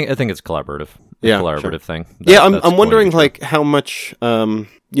 Yeah, I think it's collaborative. Collaborative thing. I'm wondering like how much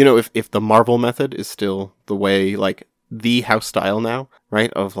if the Marvel method is still the way, like the house style now,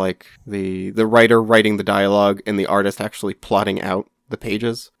 right? Of like the writer writing the dialogue and the artist actually plotting out the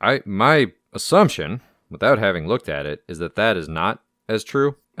pages. My assumption, without having looked at it, is that is not as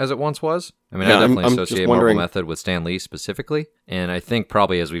true as it once was. I mean, I definitely associate Marvel method with Stan Lee specifically, and I think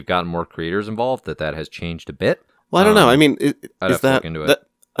probably as we've gotten more creators involved, that has changed a bit. Well, I don't know. I mean, I'd have to look into it.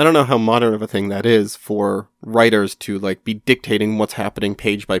 I don't know how modern of a thing that is for writers to like be dictating what's happening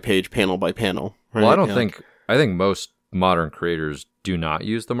page by page, panel by panel. Right? Well, I think most modern creators do not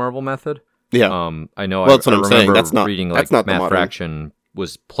use the Marvel method. Yeah. I know. Well, that's what I'm saying. Remember That's not reading like that's not the Matt modern. Fraction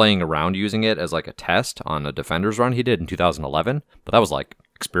was playing around using it as like a test on a Defenders run he did in 2011, but that was like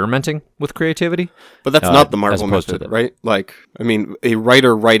experimenting with creativity. But that's not the Marvel opposed to method, right? Like, I mean, a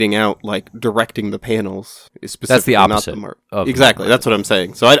writer writing out, like, directing the panels is specifically That's the opposite not of exactly. That's what I'm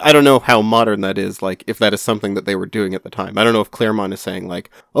saying. So I don't know how modern that is, like, if that is something that they were doing at the time. I don't know if Claremont is saying, like,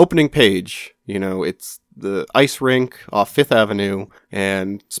 opening page, it's the ice rink off Fifth Avenue,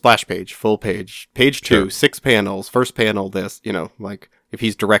 and splash page, full page, page 2, 6 panels, first panel, this, like, if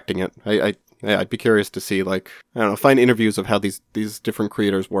he's directing it. I'd be curious to see, like, I don't know, find interviews of how these different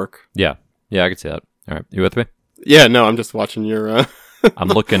creators work. Yeah, I can see that. All right, you with me? Yeah, no, I'm just watching your. I'm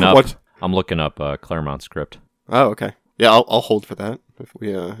looking up. I'm looking up Claremont script. Oh, okay. Yeah, I'll hold for that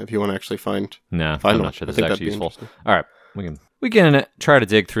if you want to actually find. No, find I'm one. not sure I this think is that'd actually be useful. All right, we can try to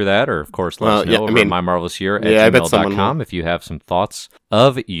dig through that, or of course let us know over at My Marvelous Year at gmail.com if you have some thoughts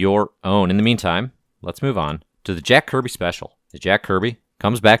of your own. In the meantime, let's move on to the Jack Kirby special. The Jack Kirby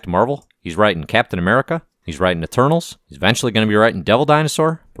comes back to Marvel. He's writing Captain America. He's writing Eternals. He's eventually going to be writing Devil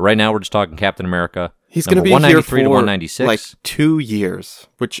Dinosaur. But right now, we're just talking Captain America. He's going to be here for to 196. like 2 years,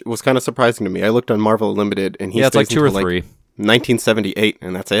 which was kind of surprising to me. I looked on Marvel Unlimited, and it's like 2 or 3. 1978,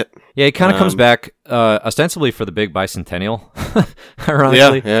 and that's it. Yeah, he kind of comes back ostensibly for the big bicentennial,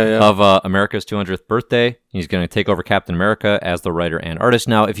 ironically, of America's 200th birthday. He's going to take over Captain America as the writer and artist.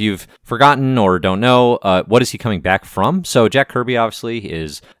 Now, if you've forgotten or don't know, what is he coming back from? So Jack Kirby, obviously,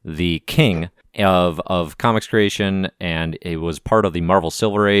 is the king of comics creation, and it was part of the Marvel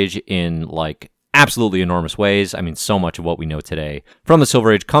Silver Age in, like, absolutely enormous ways. I mean, so much of what we know today from the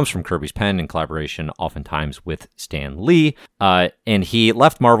Silver Age comes from Kirby's pen in collaboration, oftentimes with Stan Lee. And he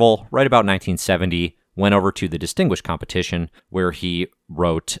left Marvel right about 1970, went over to the Distinguished Competition, where he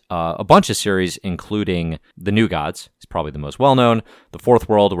wrote a bunch of series, including The New Gods. He's probably the most well-known. The Fourth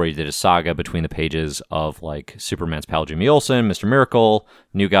World, where he did a saga between the pages of, like, Superman's pal Jimmy Olsen, Mr. Miracle,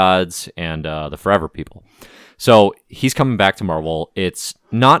 New Gods, and the Forever People. So he's coming back to Marvel. It's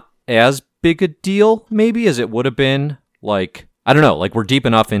not as big a deal, maybe, as it would have been, like, I don't know, like, we're deep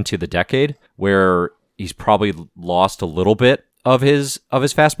enough into the decade where he's probably lost a little bit of his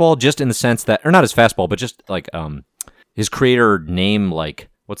fastball, just in the sense that, or not his fastball, but just, like, his creator name, like,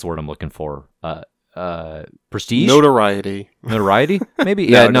 what's the word I'm looking for? Prestige? Notoriety, maybe?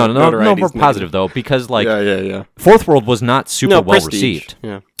 Yeah, no, more positive, though, because, like, Fourth World was not super well received.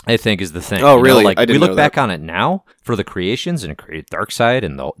 Yeah. I think is the thing. Oh, really? Like, I didn't we look know back that. on it now for the creations, and it created Darkseid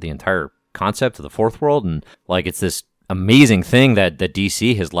and the entire concept of the Fourth World, and, like, it's this amazing thing that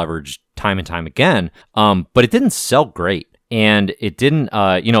DC has leveraged time and time again. But it didn't sell great, and it didn't.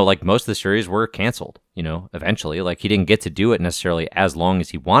 Like, most of the series were canceled. Eventually, like, he didn't get to do it necessarily as long as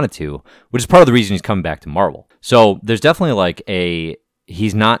he wanted to, which is part of the reason he's coming back to Marvel. So there's definitely, like,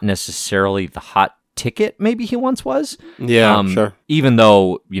 he's not necessarily the hot ticket maybe he once was. Yeah, sure. Even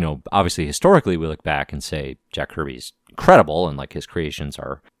though, obviously historically we look back and say Jack Kirby's incredible, and, like, his creations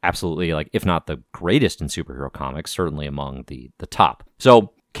are absolutely, like, if not the greatest in superhero comics, certainly among the top.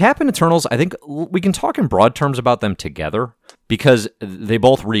 So Cap and Eternals, I think we can talk in broad terms about them together because they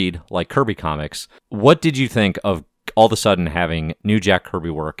both read like Kirby comics. What did you think of all of a sudden having new Jack Kirby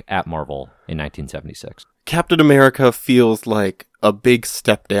work at Marvel in 1976? Captain America feels like a big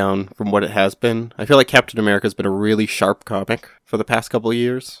step down from what it has been. I feel like Captain America has been a really sharp comic for the past couple of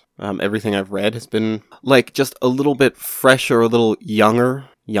years. Everything I've read has been like just a little bit fresher, a little younger,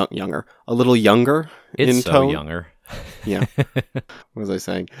 a little younger It's in so tone. younger. Yeah. What was I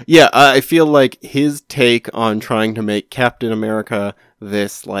saying? Yeah, I feel like his take on trying to make Captain America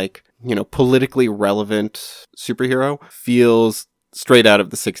this, like, you know, politically relevant superhero feels straight out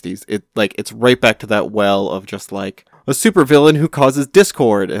of the 60s. It's right back to that well of just, like, a supervillain who causes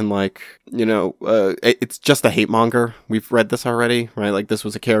discord and, like, you know, it's just a hate monger. We've read this already, right? Like, this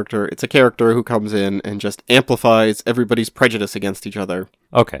was it's a character who comes in and just amplifies everybody's prejudice against each other.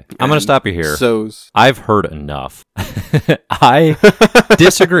 Okay, I'm going to stop you here. I've heard enough. I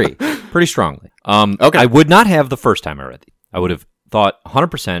disagree pretty strongly. Okay. I would not have the first time I read these. I would have thought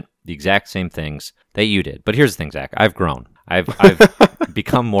 100% the exact same things that you did. But here's the thing, Zach. I've grown. I've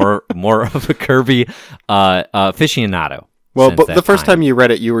become more of a Kirby aficionado. Well, but the first time you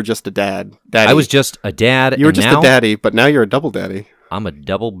read it, you were just a daddy. I was just a dad. You were just a daddy, but now you're a double daddy. I'm a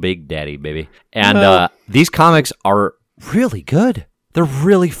double big daddy, baby. And these comics are really good. They're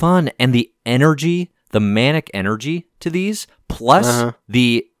really fun. And the energy, the manic energy to these, plus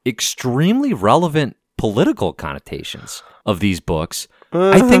the extremely relevant political connotations of these books,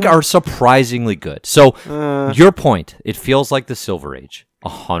 I think are surprisingly good. So, your point, it feels like the Silver Age.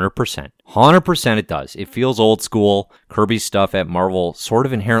 100%. 100% it does. It feels old school. Kirby's stuff at Marvel sort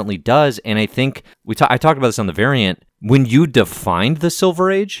of inherently does. And I think I talked about this on the variant. When you defined the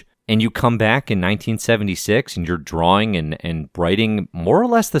Silver Age and you come back in 1976 and you're drawing and writing more or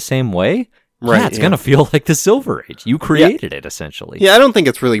less the same way, right? It's going to feel like the Silver Age. You created it, essentially. Yeah, I don't think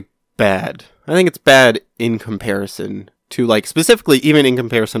it's really bad. I think it's bad in comparison to, like, specifically even in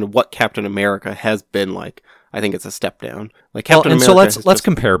comparison to what Captain America has been like. I think it's a step down. Like Captain America. So let's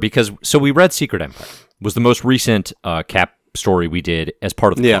compare, because we read Secret Empire. It was the most recent Cap story we did as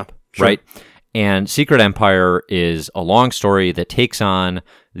part of the club, sure. right? And Secret Empire is a long story that takes on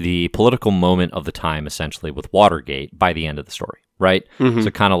the political moment of the time, essentially, with Watergate by the end of the story, right? Mm-hmm.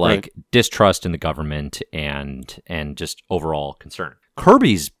 So kind of like distrust in the government and just overall concern.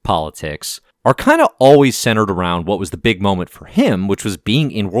 Kirby's politics are kind of always centered around what was the big moment for him, which was being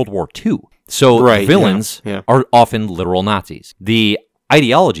in World War II. So villains are often literal Nazis. The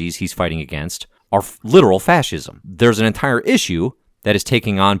ideologies he's fighting against are literal fascism. There's an entire issue that is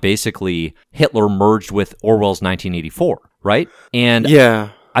taking on basically Hitler merged with Orwell's 1984, right? And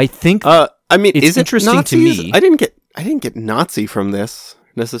I think I mean, it's interesting Nazis? to me. I didn't get Nazi from this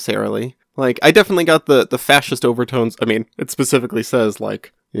necessarily. Like, I definitely got the fascist overtones. I mean, it specifically says,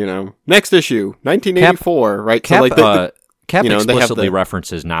 like, you know, next issue, 1984, right? Cap, so like Cap explicitly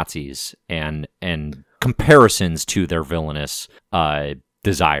references Nazis and comparisons to their villainous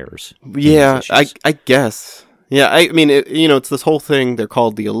desires. Yeah, I guess. Yeah, I mean, it's this whole thing. They're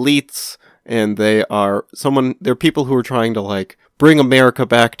called the elites, and they're people who are trying to, like, bring America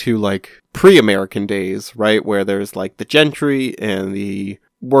back to, like, pre-American days, right? Where there's, like, the gentry and the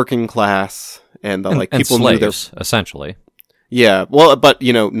working class and the, like, people slaves, knew their... essentially. Yeah, well, but,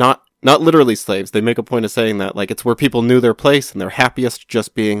 you know, not literally slaves. They make a point of saying that, like, it's where people knew their place and they're happiest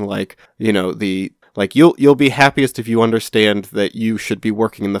just being, like, you know, like, you'll be happiest if you understand that you should be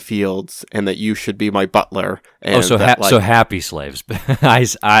working in the fields and that you should be my butler. And so happy slaves.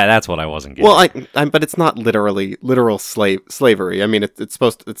 That's what I wasn't getting. Well, but it's not literal slavery. I mean,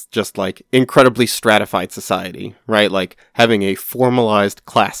 it's just, like, incredibly stratified society, right? Like, having a formalized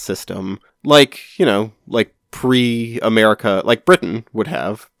class system, like, you know, like, pre-America, like Britain would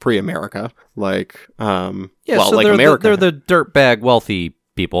have pre-America, like, so America. They're the dirtbag wealthy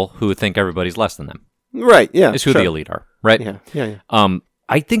people who think everybody's less than them. Right, yeah. It's who the elite are, right? Yeah.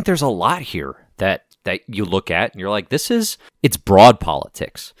 I think there's a lot here that you look at and you're like, it's broad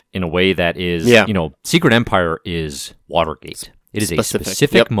politics in a way that is, you know, Secret Empire is Watergate. It is a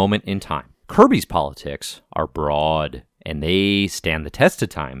specific moment in time. Kirby's politics are broad and they stand the test of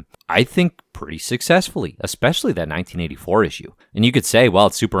time, I think, pretty successfully, especially that 1984 issue. And you could say, well,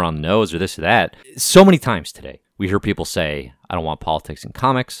 it's super on the nose or this or that. So many times today, we hear people say, I don't want politics in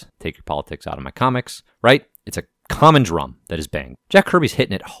comics. Take your politics out of my comics, right? It's a common drum that is banged. Jack Kirby's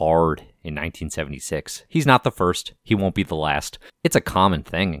hitting it hard in 1976. He's not the first. He won't be the last. It's a common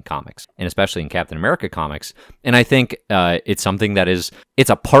thing in comics, and especially in Captain America comics. And I think it's something that it's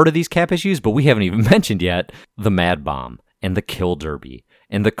a part of these Cap issues, but we haven't even mentioned yet the Mad Bomb and the Kill Derby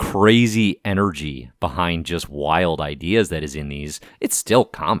and the crazy energy behind just wild ideas that is in these. It's still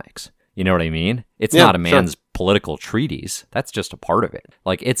comics. You know what I mean? It's not a man's political treatise. That's just a part of it.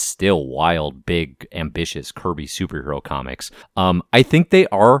 Like, it's still wild, big, ambitious Kirby superhero comics. I think they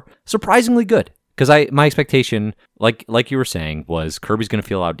are surprisingly good. Because my expectation, like you were saying, was Kirby's going to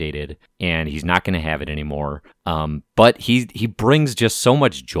feel outdated and he's not going to have it anymore. But he brings just so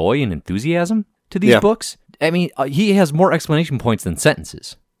much joy and enthusiasm to these books. I mean, he has more exclamation points than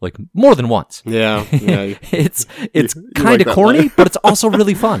sentences, like more than once. Yeah. It's kind of like corny, but it's also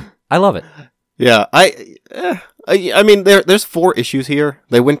really fun. I love it. Yeah, I mean, there's 4 issues here.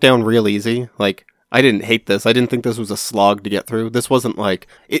 They went down real easy. Like, I didn't hate this. I didn't think this was a slog to get through. This wasn't like,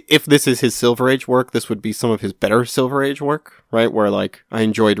 if this is his Silver Age work, this would be some of his better Silver Age work, right? Where, like, I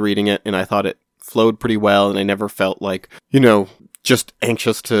enjoyed reading it and I thought it flowed pretty well and I never felt like, just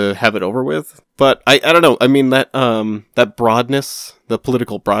anxious to have it over with. But I don't know. I mean, that broadness, the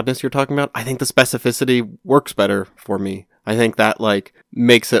political broadness you're talking about, I think the specificity works better for me. I think that, like,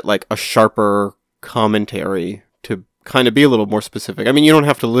 makes it like a sharper commentary to kind of be a little more specific. I mean, you don't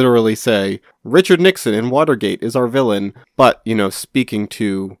have to literally say, Richard Nixon in Watergate is our villain, but, speaking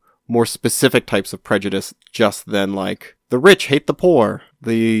to more specific types of prejudice just than, like, the rich hate the poor,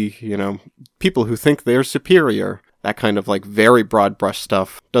 the, people who think they're superior, that kind of, like, very broad brush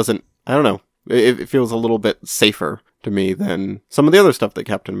stuff doesn't, I don't know, it feels a little bit safer to me than some of the other stuff that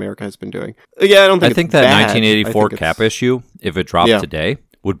Captain America has been doing. Yeah, I think that bad. 1984 Cap issue, if it dropped today,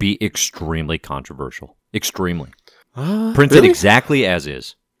 would be extremely controversial. Extremely. Printed really? Exactly as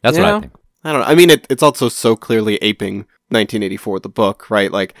is. That's what I think. I don't know. I mean, it's also so clearly aping 1984, the book,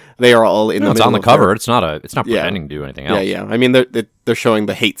 right? Like, they are all in the middle. It's on the cover. It's not pretending to do anything else. Yeah. I mean, they're showing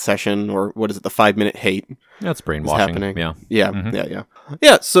the hate session, or what is it, the 5-minute hate. That's brainwashing. Happening. Yeah. Yeah.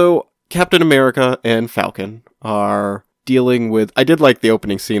 Yeah, so Captain America and Falcon are dealing with, I did like the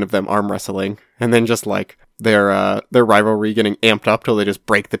opening scene of them arm wrestling, and then just like their rivalry getting amped up till they just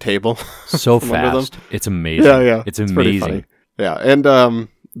break the table. So fast. It's amazing. Yeah. It's amazing. Yeah, and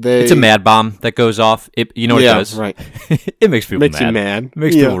it's a mad bomb that goes off. You know what it does? Right. It makes people mad. You mad. It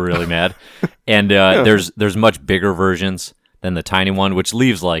makes people really mad. And there's much bigger versions than the tiny one, which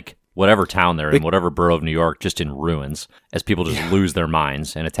leaves like whatever town they're in, whatever borough of New York, just in ruins as people just lose their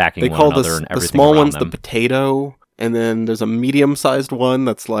minds and attacking one another and everything. The small one's them. The potato, and then there's a medium-sized one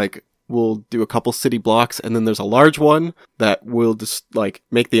that's like, we'll do a couple city blocks, and then there's a large one that will just like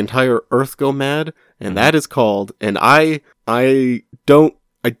make the entire earth go mad, and that is called, and I don't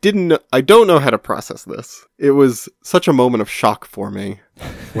know how to process this. It was such a moment of shock for me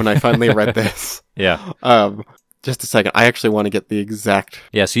when I finally read this. Yeah. Just a second. I actually want to get the exact...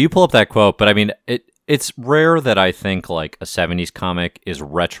 Yeah, so you pull up that quote, but I mean, it's rare that I think like a 70s comic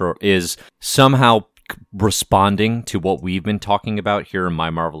is somehow responding to what we've been talking about here in My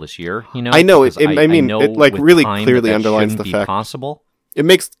Marvelous Year, I know it. I mean, know it like really clearly that underlines the fact possible. It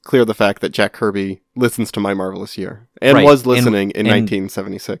makes clear the fact that Jack Kirby listens to My Marvelous Year and was listening in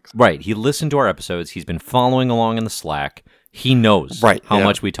 1976. Right, he listened to our episodes. He's been following along in the Slack. He knows how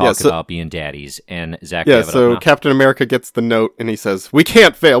much we talk about being daddies, and Zach. Yeah, so Captain America gets the note, and he says, "We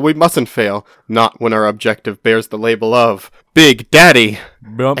can't fail. We mustn't fail. Not when our objective bears the label of Big Daddy."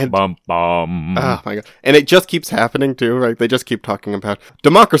 Bum, bum, bum. Oh my god! And it just keeps happening too, right? They just keep talking about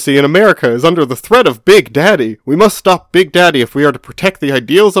democracy in America is under the threat of Big Daddy. We must stop Big Daddy if we are to protect the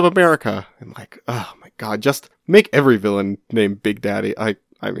ideals of America. And like, oh my god, just make every villain named Big Daddy.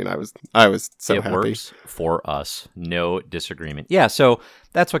 I mean, I was so happy. It works for us. No disagreement. Yeah, so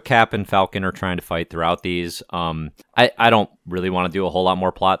that's what Cap and Falcon are trying to fight throughout these. I don't really want to do a whole lot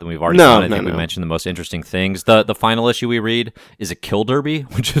more plot than we've already done. I think we mentioned the most interesting things. The final issue we read is a kill derby,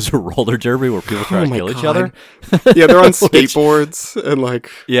 which is a roller derby where people try to kill each other. Yeah, they're on skateboards and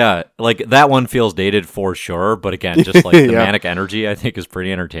like... Yeah, like that one feels dated for sure, but again, just like the manic energy I think is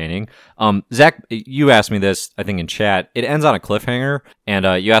pretty entertaining. Zach, you asked me this, I think in chat. It ends on a cliffhanger,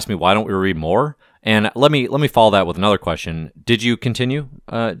 and you asked me why don't we read more? And let me follow that with another question. Did you continue?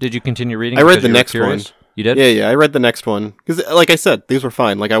 Reading? I read the next one. You did? Yeah, I read the next one. Because, like I said, these were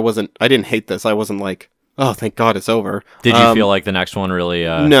fine. Like, I didn't hate this. I wasn't like, oh, thank God it's over. Did you feel like the next one really...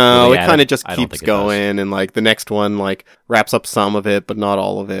 no, really it kind of just keeps going, and like the next one like wraps up some of it, but not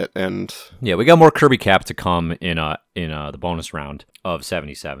all of it, and... Yeah, we got more Kirby Cap to come in the bonus round of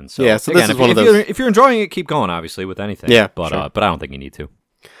 77. So, yeah, so again, this is one of those... If you're enjoying it, keep going, obviously, with anything. Yeah, but sure. But I don't think you need to.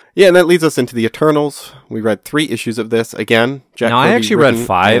 Yeah, and that leads us into the Eternals. We read 3 issues of this. Again, Jack Kirby I actually read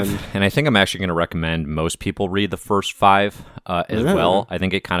 5, and and I think I'm actually going to recommend most people read the first 5 as well. I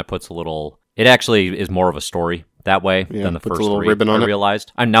think it kind of puts a little... It actually is more of a story that way than the first 3, ribbon on I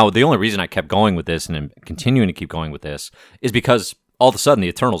realized. And now, the only reason I kept going with this, and I'm continuing to keep going with this, is because all of a sudden the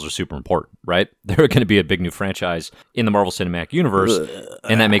Eternals are super important, right? They're going to be a big new franchise in the Marvel Cinematic Universe,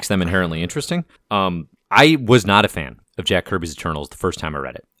 and that makes them inherently interesting. I was not a fan of Jack Kirby's Eternals the first time I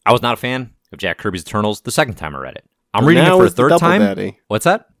read it. I was not a fan of Jack Kirby's Eternals the second time I read it. I'm reading it for a third time. Daddy. What's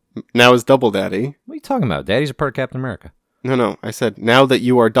that? Now is Double Daddy. What are you talking about? Daddy's a part of Captain America. No. I said, now that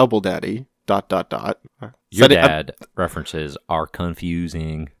you are Double Daddy, ... Your dad references are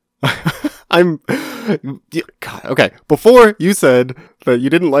confusing. God, okay. Before you said that you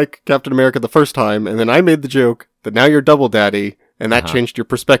didn't like Captain America the first time, and then I made the joke that now you're Double Daddy, and that changed your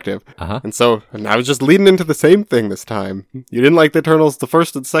perspective. And I was just leading into the same thing this time. You didn't like the Eternals the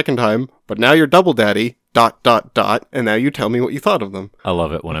first and second time, but now you're Double Daddy, ... and now you tell me what you thought of them. I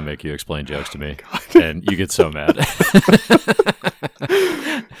love it when I make you explain jokes to me, and you get so mad.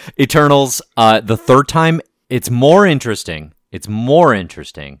 Eternals, the third time, it's more interesting. It's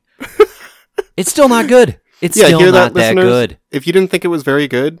still not good. It's still not that good. If you didn't think it was very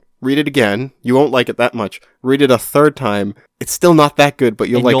good, read it again. You won't like it that much. Read it a third time. It's still not that good, but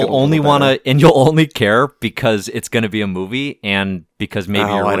you'll like it. And you'll only care because it's going to be a movie, and because maybe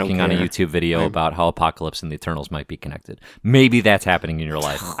you're working on a YouTube video about how Apocalypse and the Eternals might be connected. Maybe that's happening in your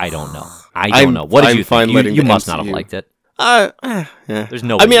life. I don't know. What did you think? You must not have liked it. Yeah. There's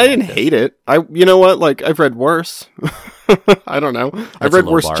no. I mean, I didn't hate it. You know what? Like, I've read worse. I don't know. I've read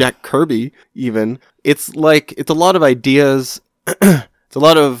worse Jack Kirby. Even it's a lot of ideas. It's a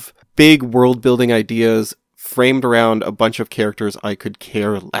lot of big world building ideas framed around a bunch of characters I could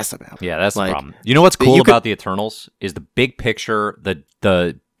care less about. Yeah, that's the problem. You know what's cool about the Eternals is the big picture, the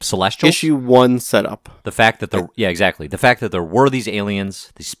Celestials. Issue 1 setup. The fact that the fact that there were these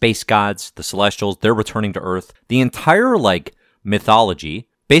aliens, the space gods, the Celestials, they're returning to Earth. The entire mythology.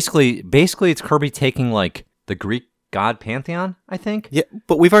 Basically it's Kirby taking the Greek god pantheon, I think. Yeah,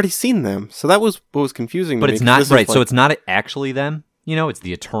 but we've already seen them. So that was what was confusing to me. But it's not right. So it's not actually them. It's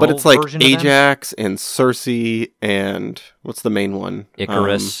the Eternal version of them. But it's Ajax and Circe and what's the main one?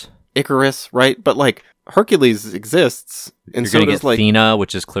 Icarus. Icarus, right? But Hercules exists, and you're gonna get Athena,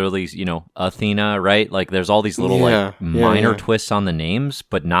 which is clearly Athena, right? There's all these little minor twists on the names,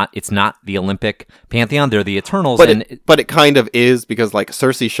 but it's not the Olympic pantheon. They're the Eternals, but it kind of is because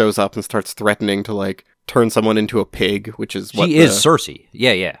Circe shows up and starts threatening to turn someone into a pig, which is what she is. Circe,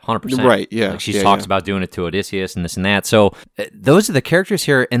 100%, right? Yeah, she talks about doing it to Odysseus and this and that. So those are the characters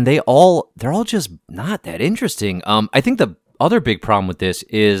here, and they're all just not that interesting. I think the other big problem with this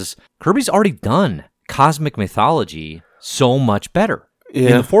is Kirby's already done cosmic mythology so much better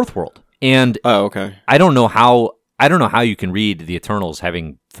in the Fourth World, and okay. I don't know how you can read the Eternals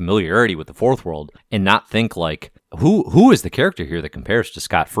having familiarity with the Fourth World and not think who is the character here that compares to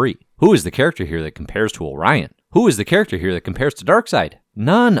Scott Free? Who is the character here that compares to Orion? Who is the character here that compares to Darkseid?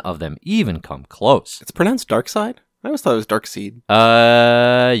 None of them even come close. It's pronounced Darkseid? I always thought it was Darkseid.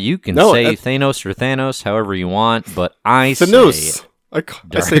 You can say Thanos or Thanos however you want, but I say Thanos. I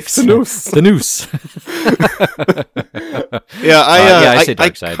say Thanos. Thanos. I say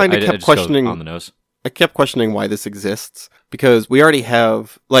Darkseid. kind of kept questioning on the nose. I kept questioning why this exists, because we already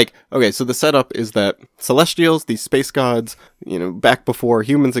have, so the setup is that Celestials, these space gods, back before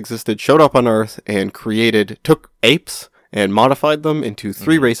humans existed, showed up on Earth and took apes and modified them into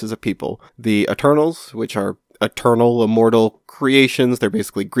 3 races of people. The Eternals, which are eternal, immortal creations. They're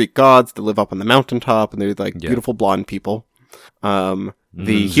basically Greek gods that live up on the mountaintop, and they're beautiful blonde people.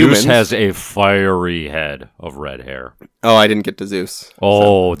 The Zeus humans has a fiery head of red hair. Oh, I didn't get to Zeus.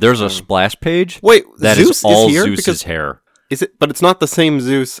 Oh, there's a splash page. Wait, that Zeus is all here Zeus's hair. Is it? But it's not the same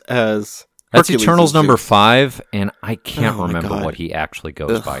Zeus as that's Hercules' Eternals number Zeus. 5, and I can't remember God. what he actually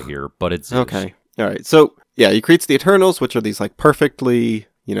goes by here, but it's Zeus. Okay. All right. So he creates the Eternals, which are these perfectly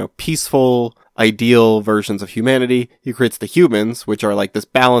peaceful, ideal versions of humanity. He creates the humans, which are this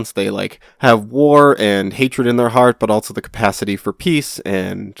balance. They have war and hatred in their heart, but also the capacity for peace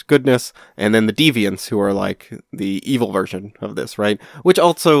and goodness. And then the deviants, who are the evil version of this, right? Which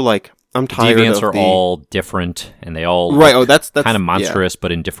also I'm tired of deviants are all different, and they all right. Oh, that's kind of monstrous,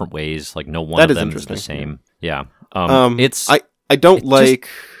 but in different ways. No one of them is the same. Yeah. It's I don't like.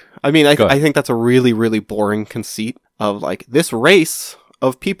 I mean, I think that's a really, really boring conceit of this race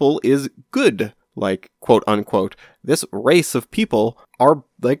of people is good, quote unquote. This race of people are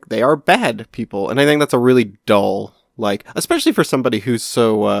they are bad people, and I think that's a really dull, especially for somebody who's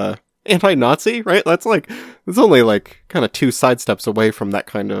so anti-Nazi, right? That's it's only kind of 2 sidesteps away from that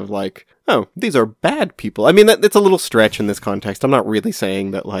kind of oh, these are bad people. I mean, it's a little stretch in this context. I'm not really saying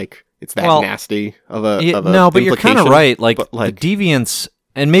that it's that nasty of a no, but you're kind of right. But, the deviants,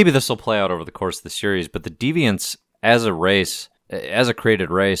 and maybe this will play out over the course of the series, but the deviants as a race, as a created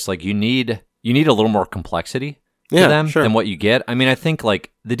race, you need a little more complexity Yeah, to them sure. than what you get. I mean, I think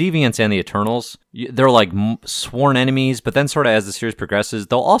like the Deviants and the Eternals, they're like sworn enemies, but then sort of as the series progresses,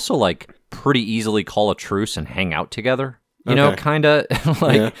 they'll also like pretty easily call a truce and hang out together. You know, kind of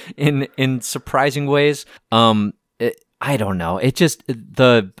like in surprising ways. I don't know. It just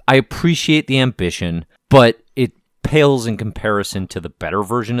I appreciate the ambition, but it pales in comparison to the better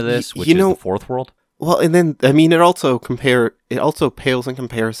version of this, which is the Fourth World. Well, and then I mean, it also pales in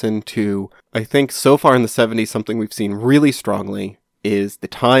comparison to, I think so far in the 70s, something we've seen really strongly is the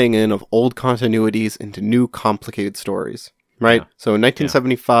tying in of old continuities into new complicated stories. Right? Yeah. So in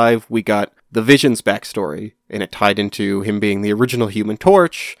 1975, we got the Vision's backstory, and it tied into him being the original Human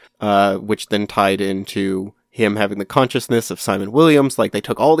Torch, which then tied into him having the consciousness of Simon Williams. Like, they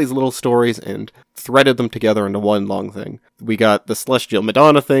took all these little stories and threaded them together into one long thing. We got the Celestial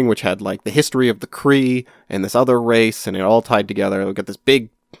Madonna thing, which had, like, the history of the Kree and this other race, and it all tied together. We got this big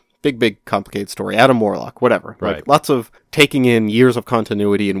complicated story. Adam Warlock, whatever. Right. Like, lots of taking in years of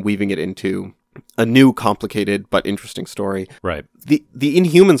continuity and weaving it into a new complicated but interesting story. Right. The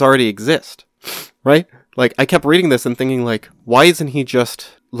Inhumans already exist, right? Like, I kept reading this and thinking, like, why isn't he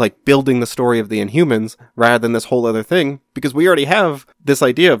just, like, building the story of the Inhumans rather than this whole other thing? Because we already have this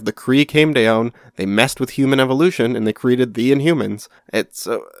idea of the Kree came down, they messed with human evolution, and they created the Inhumans. It's,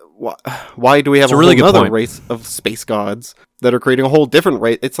 why do we have a really whole other point. race of space gods that are creating a whole different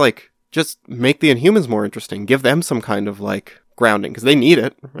race? It's like, just make the Inhumans more interesting. Give them some kind of, like, grounding, because they need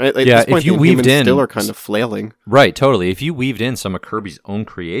it, right? Like, yeah, at this point, if you the weaved Inhumans in... still are kind of flailing. Right, totally. If you weaved in some of Kirby's own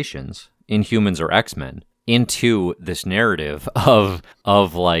creations, Inhumans or X-Men, into this narrative of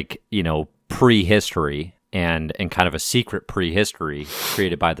like, you know, prehistory and kind of a secret prehistory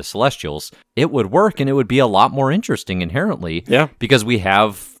created by the Celestials, it would work, and it would be a lot more interesting inherently. Yeah. Because we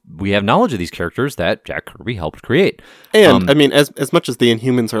have knowledge of these characters that Jack Kirby helped create. And I mean, as much as the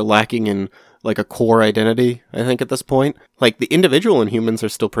Inhumans are lacking in, like, a core identity, I think at this point, like, the individual Inhumans are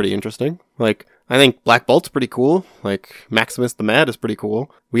still pretty interesting. Like, I think Black Bolt's pretty cool. Like, Maximus the Mad is pretty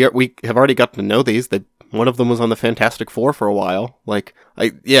cool. We have already gotten to know these. One of them was on the Fantastic Four for a while. Like,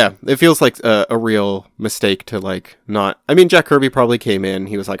 it feels like a real mistake to, like, not... I mean, Jack Kirby probably came in,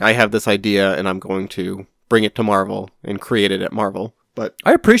 he was like, I have this idea, and I'm going to bring it to Marvel, and create it at Marvel. But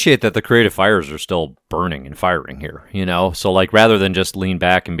I appreciate that the creative fires are still burning and firing here, you know? So, like, rather than just lean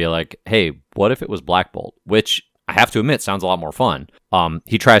back and be like, hey, what if it was Black Bolt? Which, I have to admit, sounds a lot more fun.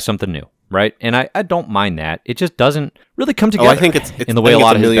 He tries something new, right? And I don't mind that. It just doesn't really come together I think it's in the way a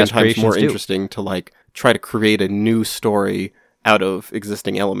lot of his best times creations more do. Interesting to, like, try to create a new story out of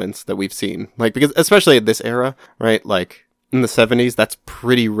existing elements that we've seen. Like, because especially at this era, right? Like, in the 70s, that's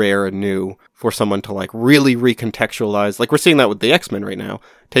pretty rare and new for someone to, like, really recontextualize. Like, we're seeing that with the X-Men right now.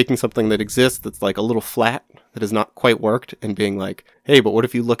 Taking something that exists that's, like, a little flat, that has not quite worked, and being like, hey, but what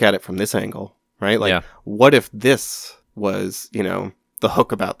if you look at it from this angle, right? Like, what if this was, you know, the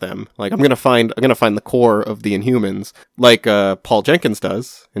hook about them? Like, I'm gonna find the core of the Inhumans, like Paul Jenkins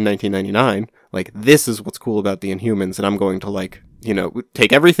does in 1999. Like, this is what's cool about the Inhumans, and I'm going to, like, you know,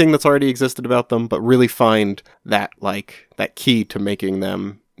 take everything that's already existed about them, but really find that, like, that key to making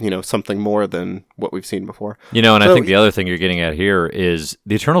them, you know, something more than what we've seen before. You know, and I think the other thing you're getting at here is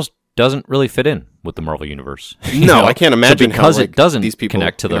the Eternals doesn't really fit in with the Marvel Universe. No, I can't imagine because how, like, it doesn't these people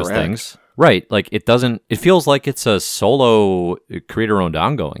connect to those interact. things. Right, like it doesn't. It feels like it's a solo creator-owned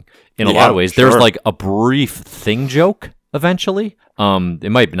ongoing in a lot of ways. Sure. There's like a brief thing joke eventually.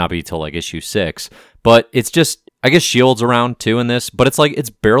 It might not be till like issue 6, but it's just, I guess Shield's around too in this, but it's like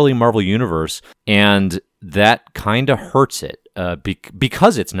it's barely Marvel Universe, and that kind of hurts it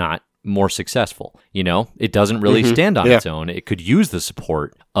because it's not more successful. You know, it doesn't really stand on its own. It could use the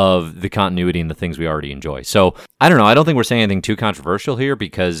support of the continuity and the things we already enjoy. So I don't know. I don't think we're saying anything too controversial here,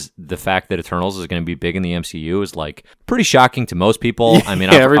 because the fact that Eternals is going to be big in the MCU is like pretty shocking to most people. I mean,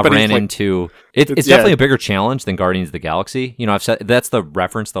 I've ran like, into it. It's definitely a bigger challenge than Guardians of the Galaxy. You know, I've said that's the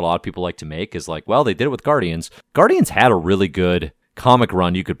reference that a lot of people like to make is like, well, they did it with Guardians. Guardians had a really good comic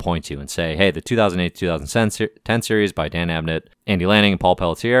run you could point to and say, hey, the 2008-2010 series by Dan Abnett, Andy Lanning, and Paul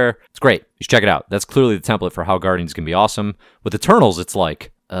Pelletier, it's great. You should check it out. That's clearly the template for how Guardians can be awesome. With Eternals, it's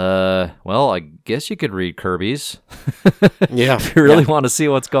like, well, I guess you could read Kirby's. If you really want to see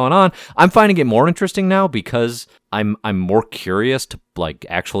what's going on. I'm finding it more interesting now because I'm more curious to like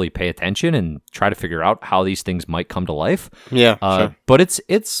actually pay attention and try to figure out how these things might come to life. Yeah, sure. But it's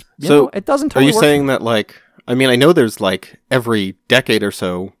you know, it doesn't totally Are you work. saying that, like, I mean, I know there's, like, every decade or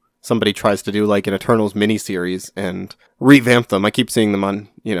so, somebody tries to do, like, an Eternals miniseries and revamp them. I keep seeing them on,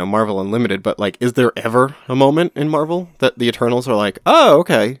 you know, Marvel Unlimited, but, like, is there ever a moment in Marvel that the Eternals are like, oh,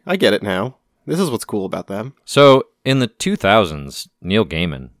 okay, I get it now. This is what's cool about them. So in the 2000s, Neil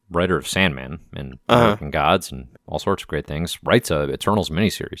Gaiman, writer of Sandman and American Gods and all sorts of great things, writes a Eternals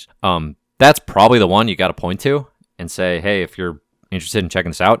miniseries. That's probably the one you got to point to and say, hey, if you're interested in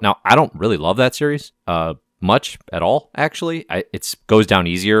checking this out. Now, I don't really love that series much at all, actually. It goes down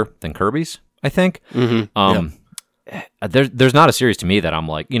easier than Kirby's, I think. There's not a series to me that I'm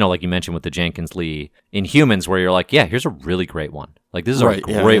like, like you mentioned with the Jenkins Lee Inhumans, where you're like, yeah, here's a really great one. Like, this is a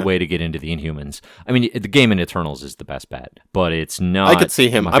great way to get into the Inhumans. I mean, the Gaiman Eternals is the best bet, but it's not. I could see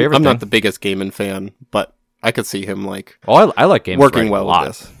him. I'm not the biggest Gaiman fan, but I could see him like. Oh, I like Gaiman working well a lot.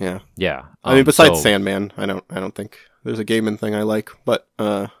 with this. Yeah, yeah. I mean, besides Sandman, I don't think there's a Gaiman thing I like. But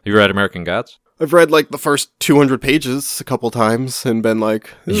you read American Gods? I've read like the first 200 pages a couple times and been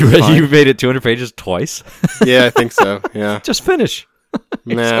like, you made it 200 pages twice? Yeah, I think so. Yeah, just finish.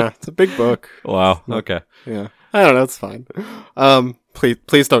 Nah, it's a big book. Wow. Okay. Yeah, I don't know. It's fine.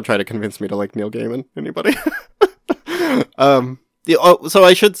 Please don't try to convince me to like Neil Gaiman. Anybody? So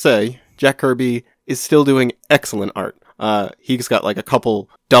I should say Jack Kirby is still doing excellent art. He's got like a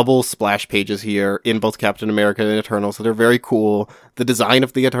couple double splash pages here in both Captain America and Eternals that are very cool. The design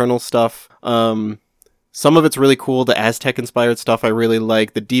of the Eternal stuff, some of it's really cool. The Aztec-inspired stuff I really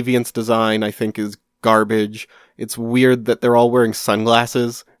like. The Deviants design I think is garbage. It's weird that they're all wearing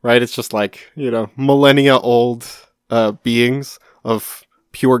sunglasses, right? It's just like, millennia old beings of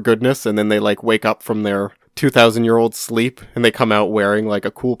pure goodness, and then they like wake up from their 2,000-year-old sleep and they come out wearing like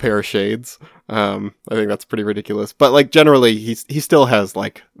a cool pair of shades. I think that's pretty ridiculous. But like generally he still has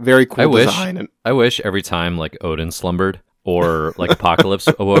like very cool design. I wish every time like Odin slumbered or like Apocalypse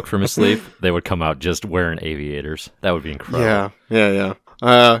awoke from his sleep, they would come out just wearing aviators. That would be incredible.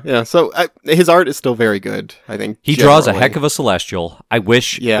 Yeah. So his art is still very good, I think. He draws a heck of a Celestial. I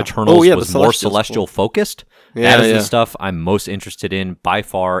wish Eternals was more Celestial focused. That is the stuff I'm most interested in. By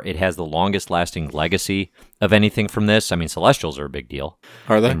far, it has the longest lasting legacy of anything from this. I mean, Celestials are a big deal.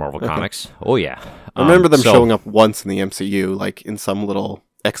 Are they? In Marvel Comics. Oh, yeah. I remember them showing up once in the MCU, like in some little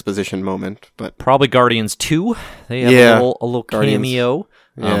exposition moment. But probably Guardians 2. They have a little cameo.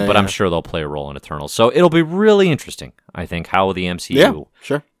 But I'm sure they'll play a role in Eternals. So it'll be really interesting, I think, how the MCU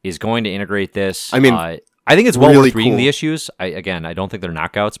is going to integrate this. I mean, I think it's well worth reading the issues. I don't think they're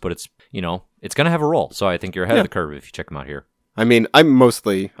knockouts, but it's going to have a role. So I think you're ahead of the curve if you check them out here. I mean, I'm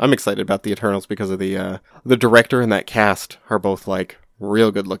excited about the Eternals because of the director and that cast are both like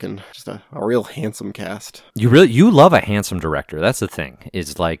real good looking, just a real handsome cast. You love a handsome director. That's the thing.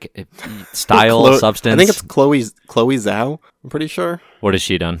 Is like style, substance. I think it's Chloe Zhao. I'm pretty sure. What has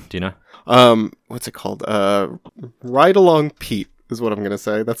she done? Do you know? What's it called? Ride Along Pete is what I'm gonna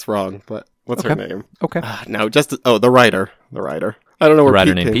say. That's wrong, but what's her name? Okay. No, the writer. I don't know where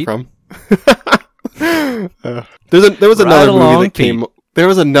Pete came from. There was another movie that came. There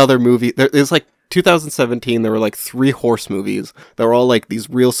was another movie. It was like 2017. There were like 3 horse movies. They were all like these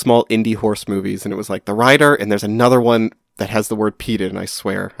real small indie horse movies, and it was like The Rider. And there's another one that has the word Pete in. I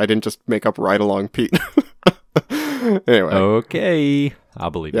swear, I didn't just make up Ride Along Pete. Anyway, okay,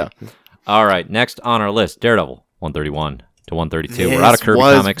 I'll believe you. All right, next on our list, Daredevil 131 to 132. We're out of Kirby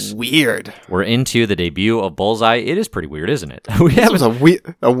Comics. Weird. We're into the debut of Bullseye. It is pretty weird, isn't it? This was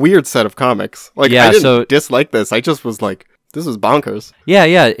a weird set of comics. Like, I didn't dislike this. I just was like, this is bonkers.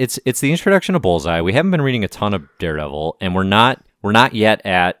 Yeah. It's the introduction of Bullseye. We haven't been reading a ton of Daredevil, and we're not yet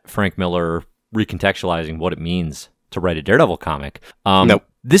at Frank Miller recontextualizing what it means to write a Daredevil comic. Nope.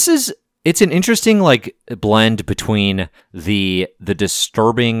 It's an interesting like blend between the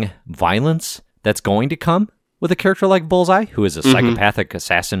disturbing violence that's going to come with a character like Bullseye, who is a psychopathic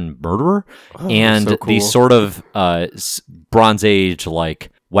assassin murderer, and so cool. the sort of Bronze Age like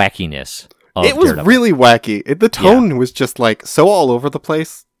wackiness of It was Daredevil. really wacky. The tone was just like so all over the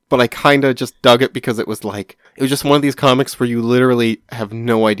place, but I kind of just dug it because it was just one of these comics where you literally have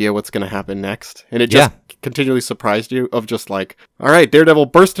no idea what's going to happen next, and it just continually surprised you of just like, all right, Daredevil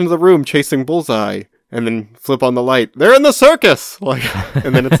burst into the room chasing Bullseye, and then flip on the light, they're in the circus, like,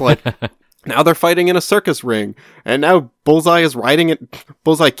 and then it's like, now they're fighting in a circus ring, and now Bullseye is riding it.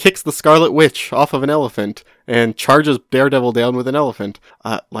 Bullseye kicks the Scarlet Witch off of an elephant and charges Daredevil down with an elephant.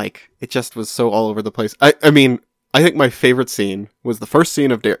 It just was so all over the place. I mean, I think my favorite scene was the first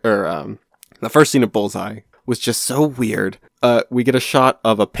scene of Bullseye was just so weird. We get a shot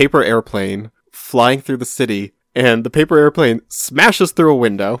of a paper airplane flying through the city, and the paper airplane smashes through a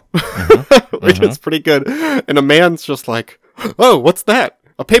window, which is pretty good. And a man's just like, "Oh, what's that?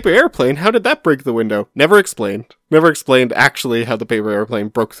 A paper airplane? How did that break the window?" Never explained actually how the paper airplane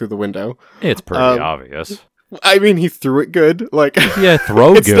broke through the window. It's pretty obvious. I mean, he threw it good. Like, yeah,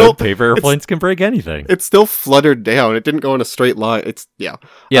 throw good. Paper airplanes can break anything. It still fluttered down. It didn't go in a straight line. Yeah.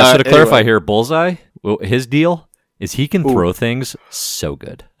 So to clarify here, Bullseye, his deal is he can throw things so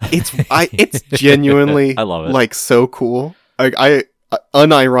good. It's genuinely I love it. like so cool. I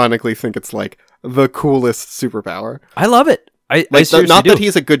unironically think it's like the coolest superpower. I love it. I Like seriously not do. that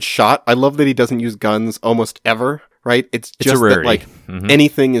he's a good shot. I love that he doesn't use guns almost ever, right? It's It's just a rarity. that like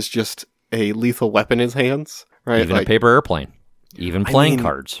anything is just a lethal weapon in his hands, right? Even like, a paper airplane. Even playing mean-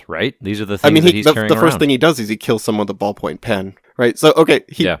 cards, right? These are the things I mean, that he's the carrying first around. thing he does is he kills someone with a ballpoint pen, right? So, okay,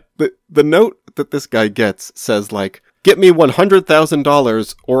 Yeah. the note that this guy gets says, like, get me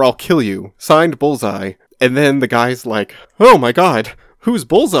 $100,000 or I'll kill you. Signed, Bullseye. And then the guy's like, oh my god, who's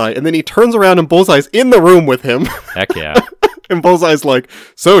Bullseye? And then he turns around and Bullseye's in the room with him. Heck yeah. And Bullseye's like,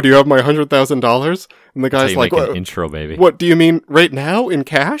 so, do you have my $100,000? And the That's how guy's you like, make an intro, baby. what, do you mean right now in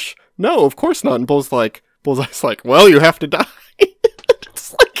cash? No, of course not. And Bullseye's like, well, you have to die.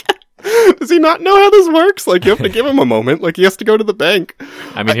 It's like, does he not know how this works? Like, you have to give him a moment. Like, he has to go to the bank.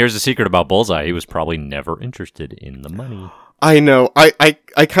 I mean, here's the secret about Bullseye. He was probably never interested in the money. I know.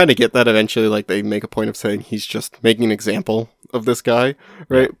 I kind of get that eventually. Like, they make a point of saying he's just making an example of this guy,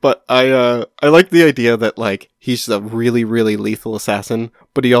 right? Yeah. But I like the idea that, like, he's a really, really lethal assassin,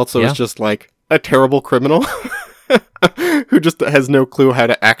 but he also is just, like, a terrible criminal who just has no clue how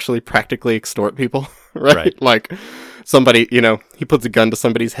to actually practically extort people, right? Like, somebody, he puts a gun to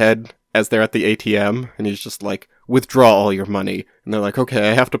somebody's head as they're at the ATM, and he's just like, withdraw all your money. And they're like, okay,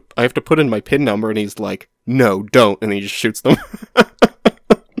 I have to put in my PIN number, and he's like, no, don't, and he just shoots them.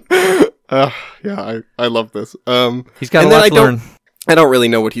 Yeah, I love this. He's got a and lot then to learn. I don't really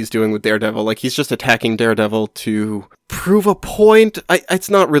know what he's doing with Daredevil. Like, he's just attacking Daredevil to prove a point. It's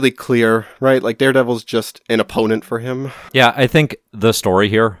not really clear, right? Like, Daredevil's just an opponent for him. Yeah, I think the story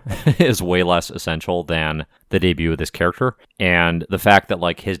here is way less essential than the debut of this character. And the fact that,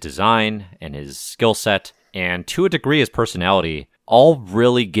 like, his design and his skill set and, to a degree, his personality all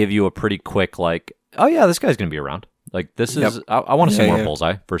really give you a pretty quick, like, oh yeah, this guy's going to be around. Like, this is, I want to see more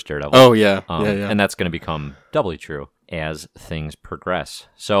Bullseye, first Daredevil. Oh, yeah. And that's going to become doubly true as things progress.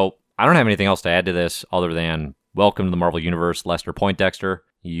 So, I don't have anything else to add to this other than welcome to the Marvel Universe, Lester Poindexter,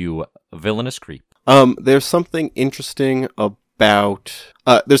 you villainous creep. There's something interesting about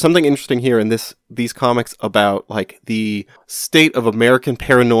there's something interesting here in these comics about, like, the state of American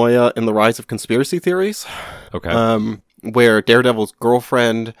paranoia and the rise of conspiracy theories. Okay. Where Daredevil's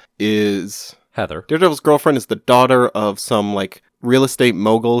girlfriend is Heather. Daredevil's girlfriend is the daughter of some, like, real estate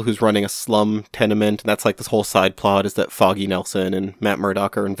mogul who's running a slum tenement, and that's, like, this whole side plot is that Foggy Nelson and Matt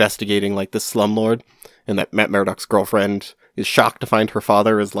Murdock are investigating, like, this slumlord, and that Matt Murdock's girlfriend is shocked to find her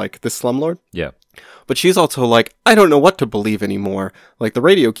father is, like, this slumlord. Yeah. But she's also like, I don't know what to believe anymore. Like, the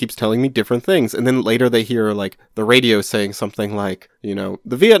radio keeps telling me different things. And then later they hear, like, the radio saying something like, the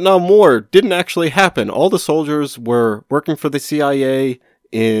Vietnam War didn't actually happen. All the soldiers were working for the CIA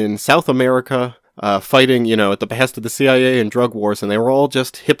in South America, fighting, at the behest of the CIA and drug wars, and they were all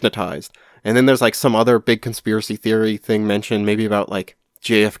just hypnotized. And then there's, like, some other big conspiracy theory thing mentioned, maybe about, like,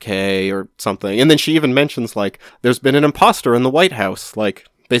 JFK or something. And then she even mentions, like, there's been an imposter in the White House, like,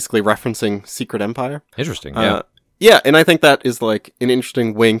 basically referencing Secret Empire. Interesting, yeah. Yeah, and I think that is, like, an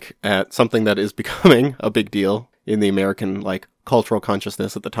interesting wink at something that is becoming a big deal in the American, like, cultural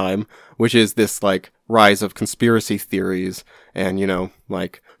consciousness at the time, which is this, like, rise of conspiracy theories and,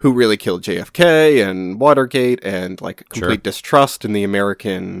 like, who really killed JFK and Watergate and, like, complete distrust in the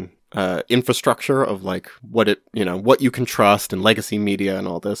American infrastructure of, like, what you can trust and legacy media and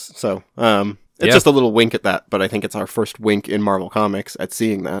all this. So, it's just a little wink at that, but I think it's our first wink in Marvel Comics at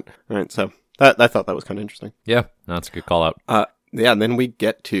seeing that. All right, so I thought that was kind of interesting. Yeah, that's a good call out. Yeah, and then we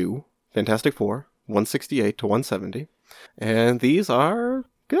get to Fantastic Four, 168 to 170, and these are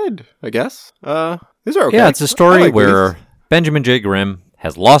good, I guess. These are okay. Yeah, it's a story like where these. Benjamin J. Grimm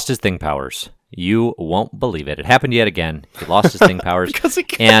has lost his thing powers. You won't believe it. It happened yet again. He lost his thing powers. Because he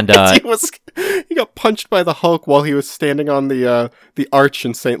got punched by the Hulk while he was standing on the arch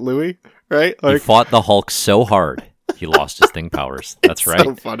in St. Louis, right? He fought the Hulk so hard, he lost his thing powers. That's right.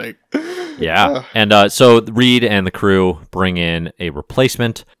 So funny. Yeah. And so Reed and the crew bring in a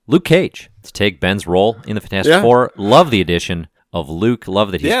replacement, Luke Cage, to take Ben's role in the Fantastic Four. Love the addition of Luke.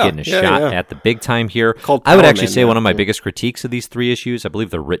 Love that he's getting a shot at the big time here. I would actually say one of my biggest critiques of these 3 issues, I believe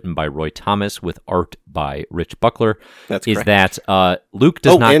they're written by Roy Thomas with art by Rich Buckler, is that Luke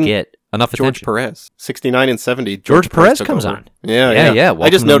does not get enough George attention. Perez, 69 and 70. George Perez took comes over. on. Yeah. Welcome I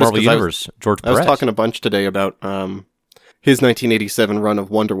just to the noticed Marvel Universe, George Perez. I was talking a bunch today about his 1987 run of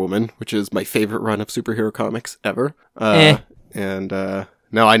Wonder Woman, which is my favorite run of superhero comics ever. And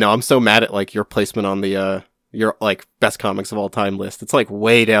no, I know I'm so mad at, like, your placement on the your like best comics of all time list. It's like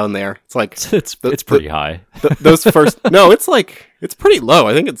way down there. It's like It's pretty high. those first. No, it's like it's pretty low.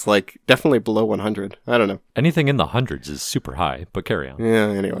 I think it's like definitely below 100. I don't know. Anything in the hundreds is super high, but carry on. Yeah.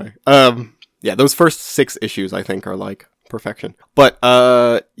 Anyway. Yeah. Those first 6 issues I think are like perfection. But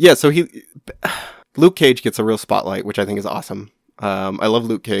yeah. So Luke Cage gets a real spotlight, which I think is awesome. I love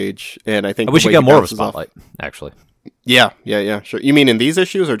Luke Cage, and I think I wish he got more of a spotlight, actually. Yeah. Sure. You mean in these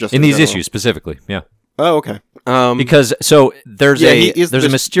issues or just in these general? issues specifically? Yeah. Oh, okay. Because so there's a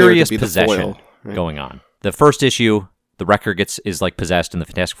mysterious there to be the possession foil, right? going on. The first issue, the Wrecker is like possessed, and the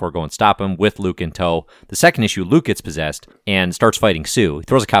Fantastic Four go and stop him with Luke in tow. The second issue, Luke gets possessed and starts fighting Sue. He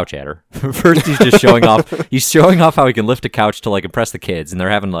throws a couch at her. First, he's just showing off. He's showing off how he can lift a couch to like impress the kids, and they're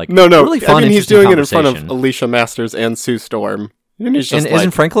having like really fun. I mean, he's doing it in front of conversation. Alicia Masters and Sue Storm, and he's just And isn't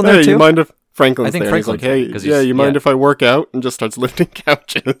like, Franklin hey, there too? You mind if Franklin's I think there? Franklin's He's like, hey, there, 'cause yeah, he's- you mind yeah. if I work out? And just starts lifting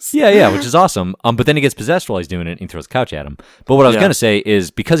couches. Yeah, which is awesome. But then he gets possessed while he's doing it, and he throws a couch at him. But what I was Yeah. going to say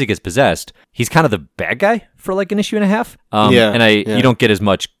is because he gets possessed, he's kind of the bad guy for like an issue and a half. Yeah, And yeah. you don't get as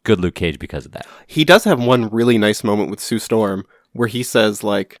much good Luke Cage because of that. He does have one really nice moment with Sue Storm where he says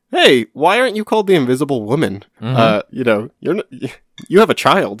like, "Hey, why aren't you called the Invisible Woman? You know, you have a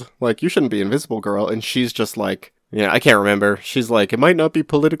child. Like, you shouldn't be Invisible Girl." And she's just like, yeah, I can't remember. She's like, it might not be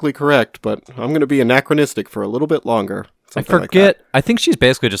politically correct, but I'm going to be anachronistic for a little bit longer. I Something forget. Like I think she's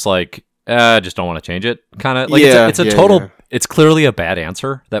basically just like, I just don't want to change it. Kind of like Yeah, it's a yeah, total. yeah. It's clearly a bad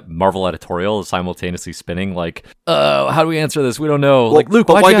answer that Marvel editorial is simultaneously spinning. Like, how do we answer this? We don't know. Well, like, Luke,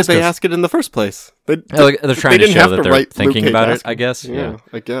 but why'd why you did ask they us? ask it in the first place? They're trying to didn't show have that to they're write thinking Luke about Cage it. asking. I guess. Yeah,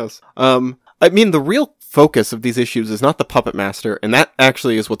 I guess. I mean, the real focus of these issues is not the Puppet Master, and that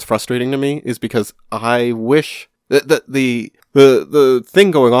actually is what's frustrating to me. Is because I wish the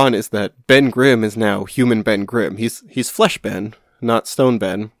thing going on is that Ben Grimm is now human Ben Grimm. He's Flesh Ben, not Stone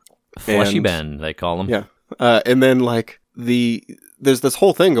Ben. Fleshy And- Ben, they call him. Yeah. And then like there's this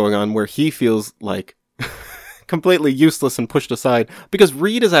whole thing going on where he feels like completely useless and pushed aside because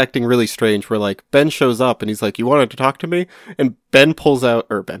Reed is acting really strange where like Ben shows up and he's like, "You wanted to talk to me?" And Reed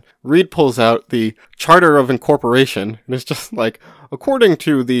pulls out the Charter of Incorporation and it's just like, according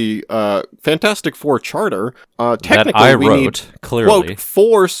to the Fantastic Four Charter, technically that I we wrote need, clearly. quote,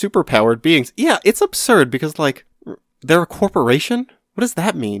 4 superpowered beings. Yeah, it's absurd because like they're a corporation? What does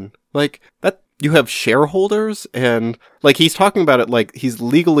that mean? Like that you have shareholders and like he's talking about it like he's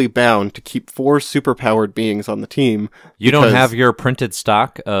legally bound to keep 4 superpowered beings on the team. You don't because have your printed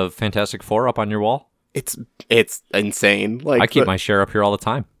stock of Fantastic Four up on your wall? it's insane. Like I keep my share up here all the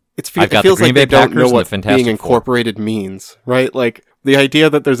time. it I've got the feels Green like Bay they don't Packers know and the what Fantastic being Four. incorporated means, right? Like the idea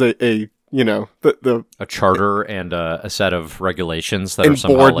that there's a you know the A charter and a set of regulations that are and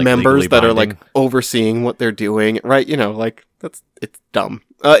somehow board like, members legally that are binding. like overseeing what they're doing, right? You know, like it's dumb.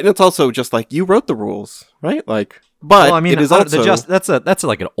 And it's also just like you wrote the rules, right? Like, but Well, I mean, it is also that's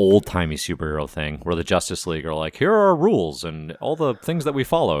like an old timey superhero thing where the Justice League are like, here are our rules and all the things that we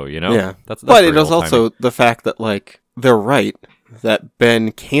follow. You know, yeah. That's but it very is old-timey. also the fact that like they're right that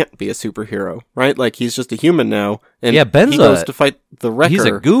Ben can't be a superhero, right? Like he's just a human now, and Yeah, Ben's he goes to fight the Wrecker. he's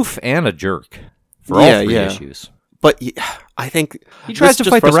a goof and a jerk for Yeah, all 3 yeah. issues. But I think He tries this to just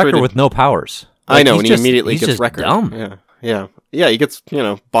fight the Wrecker frustrated- with no powers. I Like, know, he's and he just- immediately he's gets just Wrecker. dumb. Yeah. He gets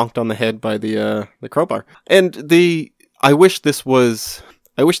bonked on the head by the crowbar. And I wish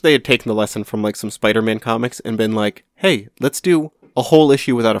they had taken the lesson from like some Spider-Man comics and been like, hey, let's do a whole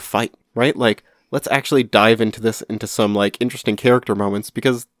issue without a fight, right? Like, let's actually dive into some like interesting character moments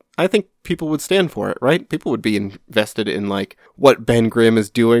because I think people would stand for it, right? People would be invested in like what Ben Grimm is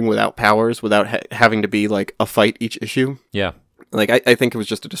doing without powers, without having to be like a fight each issue. Yeah. Like, I think it was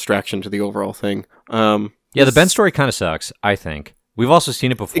just a distraction to the overall thing. Yeah, the Ben story kind of sucks, I think. We've also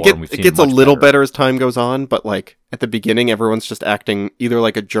seen it before. and we've It seen gets a much little better as time goes on, but like at the beginning, everyone's just acting either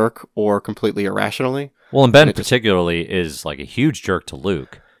like a jerk or completely irrationally. Well, and Ben it just- particularly is like a huge jerk to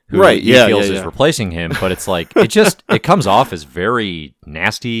Luke, who Right, he yeah, feels yeah, is yeah. replacing him. But it's like it comes off as very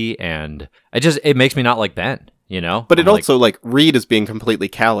nasty, and it makes me not like Ben. You know, But it I'm like, also like Reed is being completely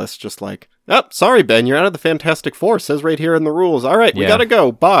callous, just like, oh, sorry, Ben, you're out of the Fantastic Four. Says right here in the rules. All right, we Yeah. gotta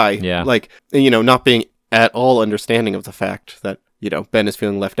go. Bye. Yeah. Like, not being at all understanding of the fact that Ben is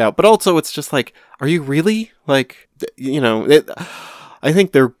feeling left out. But also, it's just like, are you really like, I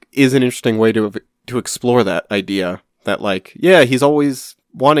think there is an interesting way to explore that idea that like, yeah, he's always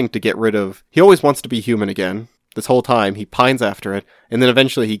wanting to get rid of. He always wants to be human again. This whole time, he pines after it, and then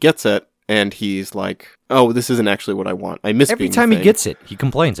eventually he gets it. And he's like, oh, this isn't actually what I want. I miss every being time he Thing." gets it, he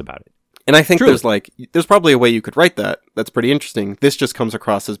complains about it. And I think Truly. there's probably a way you could write that. That's pretty interesting. This just comes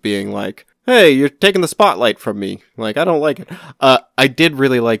across as being like, hey, you're taking the spotlight from me. Like, I don't like it. I did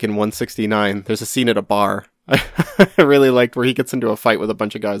really like in 169, there's a scene at a bar I really liked where he gets into a fight with a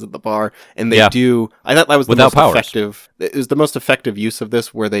bunch of guys at the bar, and they Yeah. do. I thought that was the Without most powers. effective. It was the most effective use of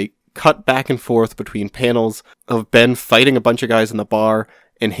this, where they cut back and forth between panels of Ben fighting a bunch of guys in the bar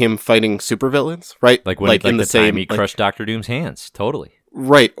and him fighting supervillains, right? Like when in the same time he crushed Doctor Doom's hands. Totally.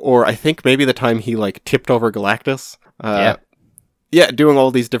 right? Or I think maybe the time he like tipped over Galactus. Yeah. Yeah, doing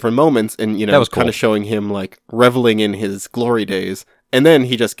all these different moments and, That was kind cool. of showing him like reveling in his glory days. And then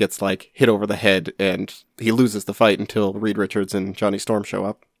he just gets like hit over the head and he loses the fight until Reed Richards and Johnny Storm show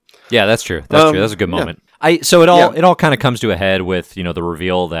up. Yeah, that's true. That's true. That's a good yeah. moment. So it all kind of comes to a head with, the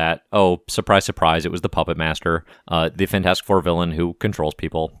reveal that, oh, surprise, surprise, it was the Puppet Master, the Fantastic Four villain who controls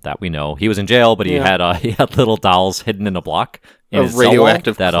people that we know. He was in jail, but he had little dolls hidden in a block in Of his cell wall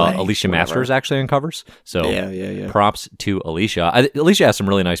radioactive that clay, Alicia whatever. Masters actually uncovers. So Yeah. props to Alicia. Alicia has some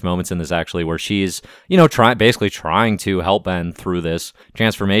really nice moments in this actually, where she's basically trying to help Ben through this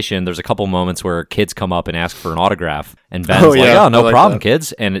transformation. There's a couple moments where kids come up and ask for an autograph, and Ben's Oh, yeah. oh, I no like problem, that.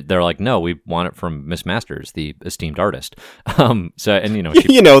 kids, and they're like, no, we want it from Miss Masters, the esteemed artist. She,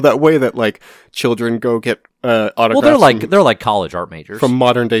 That way that like children go get autographs well, they're like college art majors. from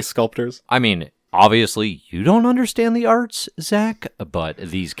modern day sculptors. I mean, obviously, you don't understand the arts, Zach, but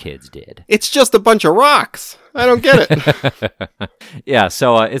these kids did. It's just a bunch of rocks. I don't get it. Yeah,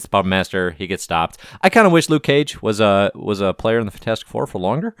 so it's Puppet Master. He gets stopped. I kind of wish Luke Cage was a player in the Fantastic Four for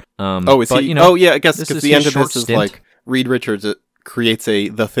longer. Oh, is but, he? Oh, yeah. I guess this because is the end his of short this is stint. like Reed Richards creates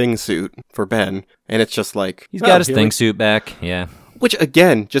the Thing suit for Ben, and it's just like He's got his here thing we- suit back. Yeah. Which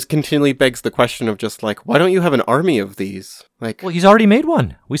again just continually begs the question of just like, why don't you have an army of these? Like, Well, he's already made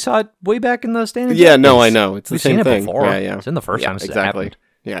one. We saw it way back in the Stand. yeah, no, I know it's the We've same seen it thing. before. Yeah. It's in the first Yeah, time it's exactly. happened.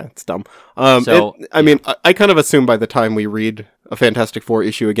 Yeah, it's dumb. So, I mean, I kind of assume by the time we read a Fantastic Four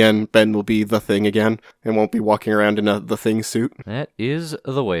issue again, Ben will be the Thing again and won't be walking around in the Thing suit. That is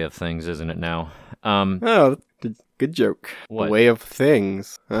the way of things, isn't it now? Oh, good joke. What? The way of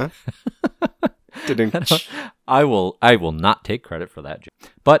things, huh? Didn't. I will not take credit for that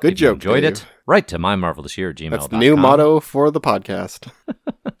joke. But Good if you joke, enjoyed Dave. it, write to mymarvelousyear@gmail.com. That's the new motto for the podcast.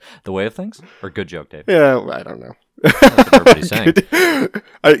 The way of things? Or good joke, Dave? Yeah, I don't know. That's what everybody's saying.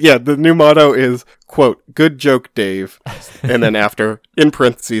 Yeah, the new motto is, quote, good joke, Dave. And then after, in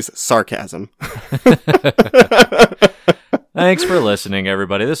parentheses, sarcasm. Thanks for listening,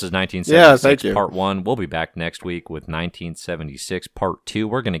 everybody. This is Yeah, 1976 thank you. Part 1. We'll be back next week with 1976 Part 2.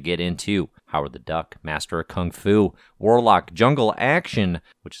 We're going to get into Howard the Duck, Master of Kung Fu, Warlock, Jungle Action,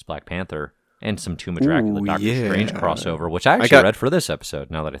 which is Black Panther, and some Tomb of Dracula, Ooh, Doctor yeah. Strange crossover, which I actually got- read for this episode,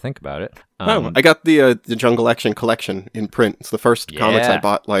 now that I think about it. I got the Jungle Action collection in print. It's the first comics I Yeah.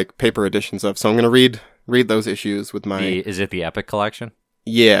 bought, like, paper editions of. So I'm going to read those issues with my... Is it the Epic Collection?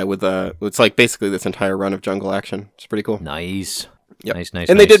 Yeah, with it's like basically this entire run of Jungle Action. It's pretty cool. Nice. Yep. Nice.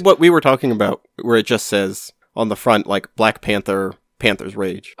 And they did what we were talking about, where it just says on the front, like, Black Panther, Panther's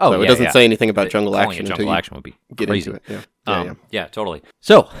Rage. Oh, so yeah, it doesn't yeah. say anything about Jungle Calling Action it until Jungle you Action would be get crazy. into it. Yeah, totally.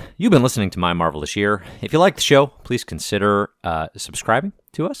 So, you've been listening to My Marvelous Year. If you like the show, please consider subscribing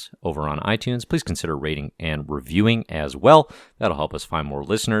to us over on iTunes. Please consider rating and reviewing as well. That'll help us find more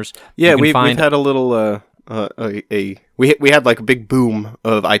listeners. Yeah, You can we've find had a little we had like a big boom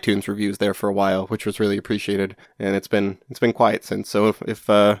of iTunes reviews there for a while, which was really appreciated, and it's been quiet since. So if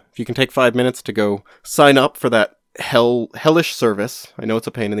you can take 5 minutes to go sign up for that hellish service, I know it's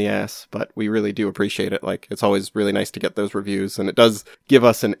a pain in the ass, but we really do appreciate it. Like, it's always really nice to get those reviews, and it does give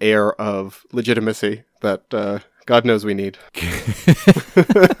us an air of legitimacy that God knows we need.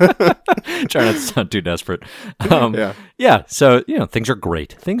 Try not to sound too desperate. Yeah. So, things are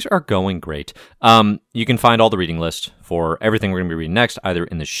great. Things are going great. You can find all the reading list for everything we're going to be reading next, either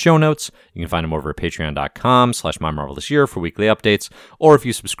in the show notes. You can find them over at patreon.com/mymarvelousyear for weekly updates, or if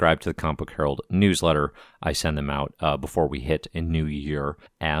you subscribe to the Comic Book Herald newsletter, I send them out before we hit a new year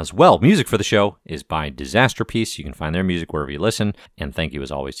as well. Music for the show is by Disaster Piece. You can find their music wherever you listen. And thank you,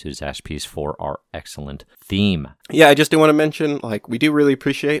 as always, to Disaster Piece for our excellent theme. Yeah, I just do want to mention, like, we do really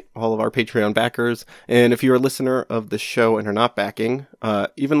appreciate all of our Patreon backers, and if you're a listener of the show and are not backing,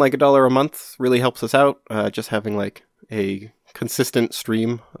 even like $1 a month really helps us out. Just having like a consistent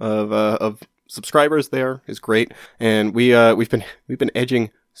stream of subscribers there is great, and we've been edging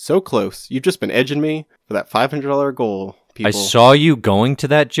so close. You've just been edging me for that $500 goal. People. I saw you going to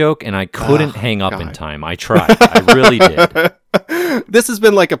that joke, and I couldn't hang up in God. time. I tried. I really did. This has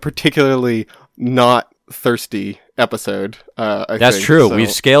been like a particularly not thirsty episode. That's think, true. so-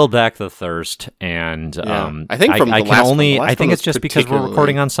 We've scaled back the thirst, and Yeah. I think from the I can last one- only. the last I think one it's was just because we're particularly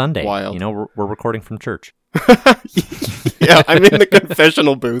recording on Sunday. wild. We're recording from church. Yeah, I'm in the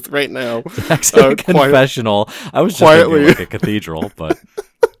confessional booth right now. Actually, quiet- confessional. I was just quietly- thinking like a cathedral, but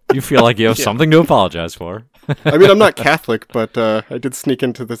You feel like you have something to apologize for. I mean, I'm not Catholic, but I did sneak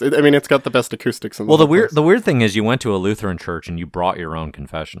into this. I mean, it's got the best acoustics in the Well, whole place. the weird thing is you went to a Lutheran church and you brought your own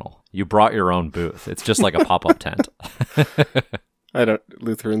confessional. You brought your own booth. It's just like a pop-up tent. I don't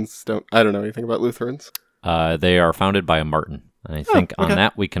know anything about Lutherans. They are founded by a Martin. And I think okay. on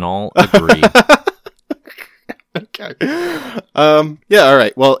that we can all agree. Okay. Yeah, all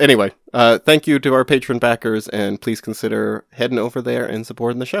right. Well, anyway, thank you to our patron backers, and please consider heading over there and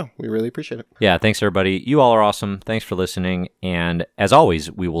supporting the show. We really appreciate it. Yeah, thanks everybody. You all are awesome. Thanks for listening. And as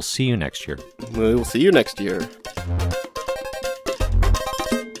always, we will see you next year. We will see you next year.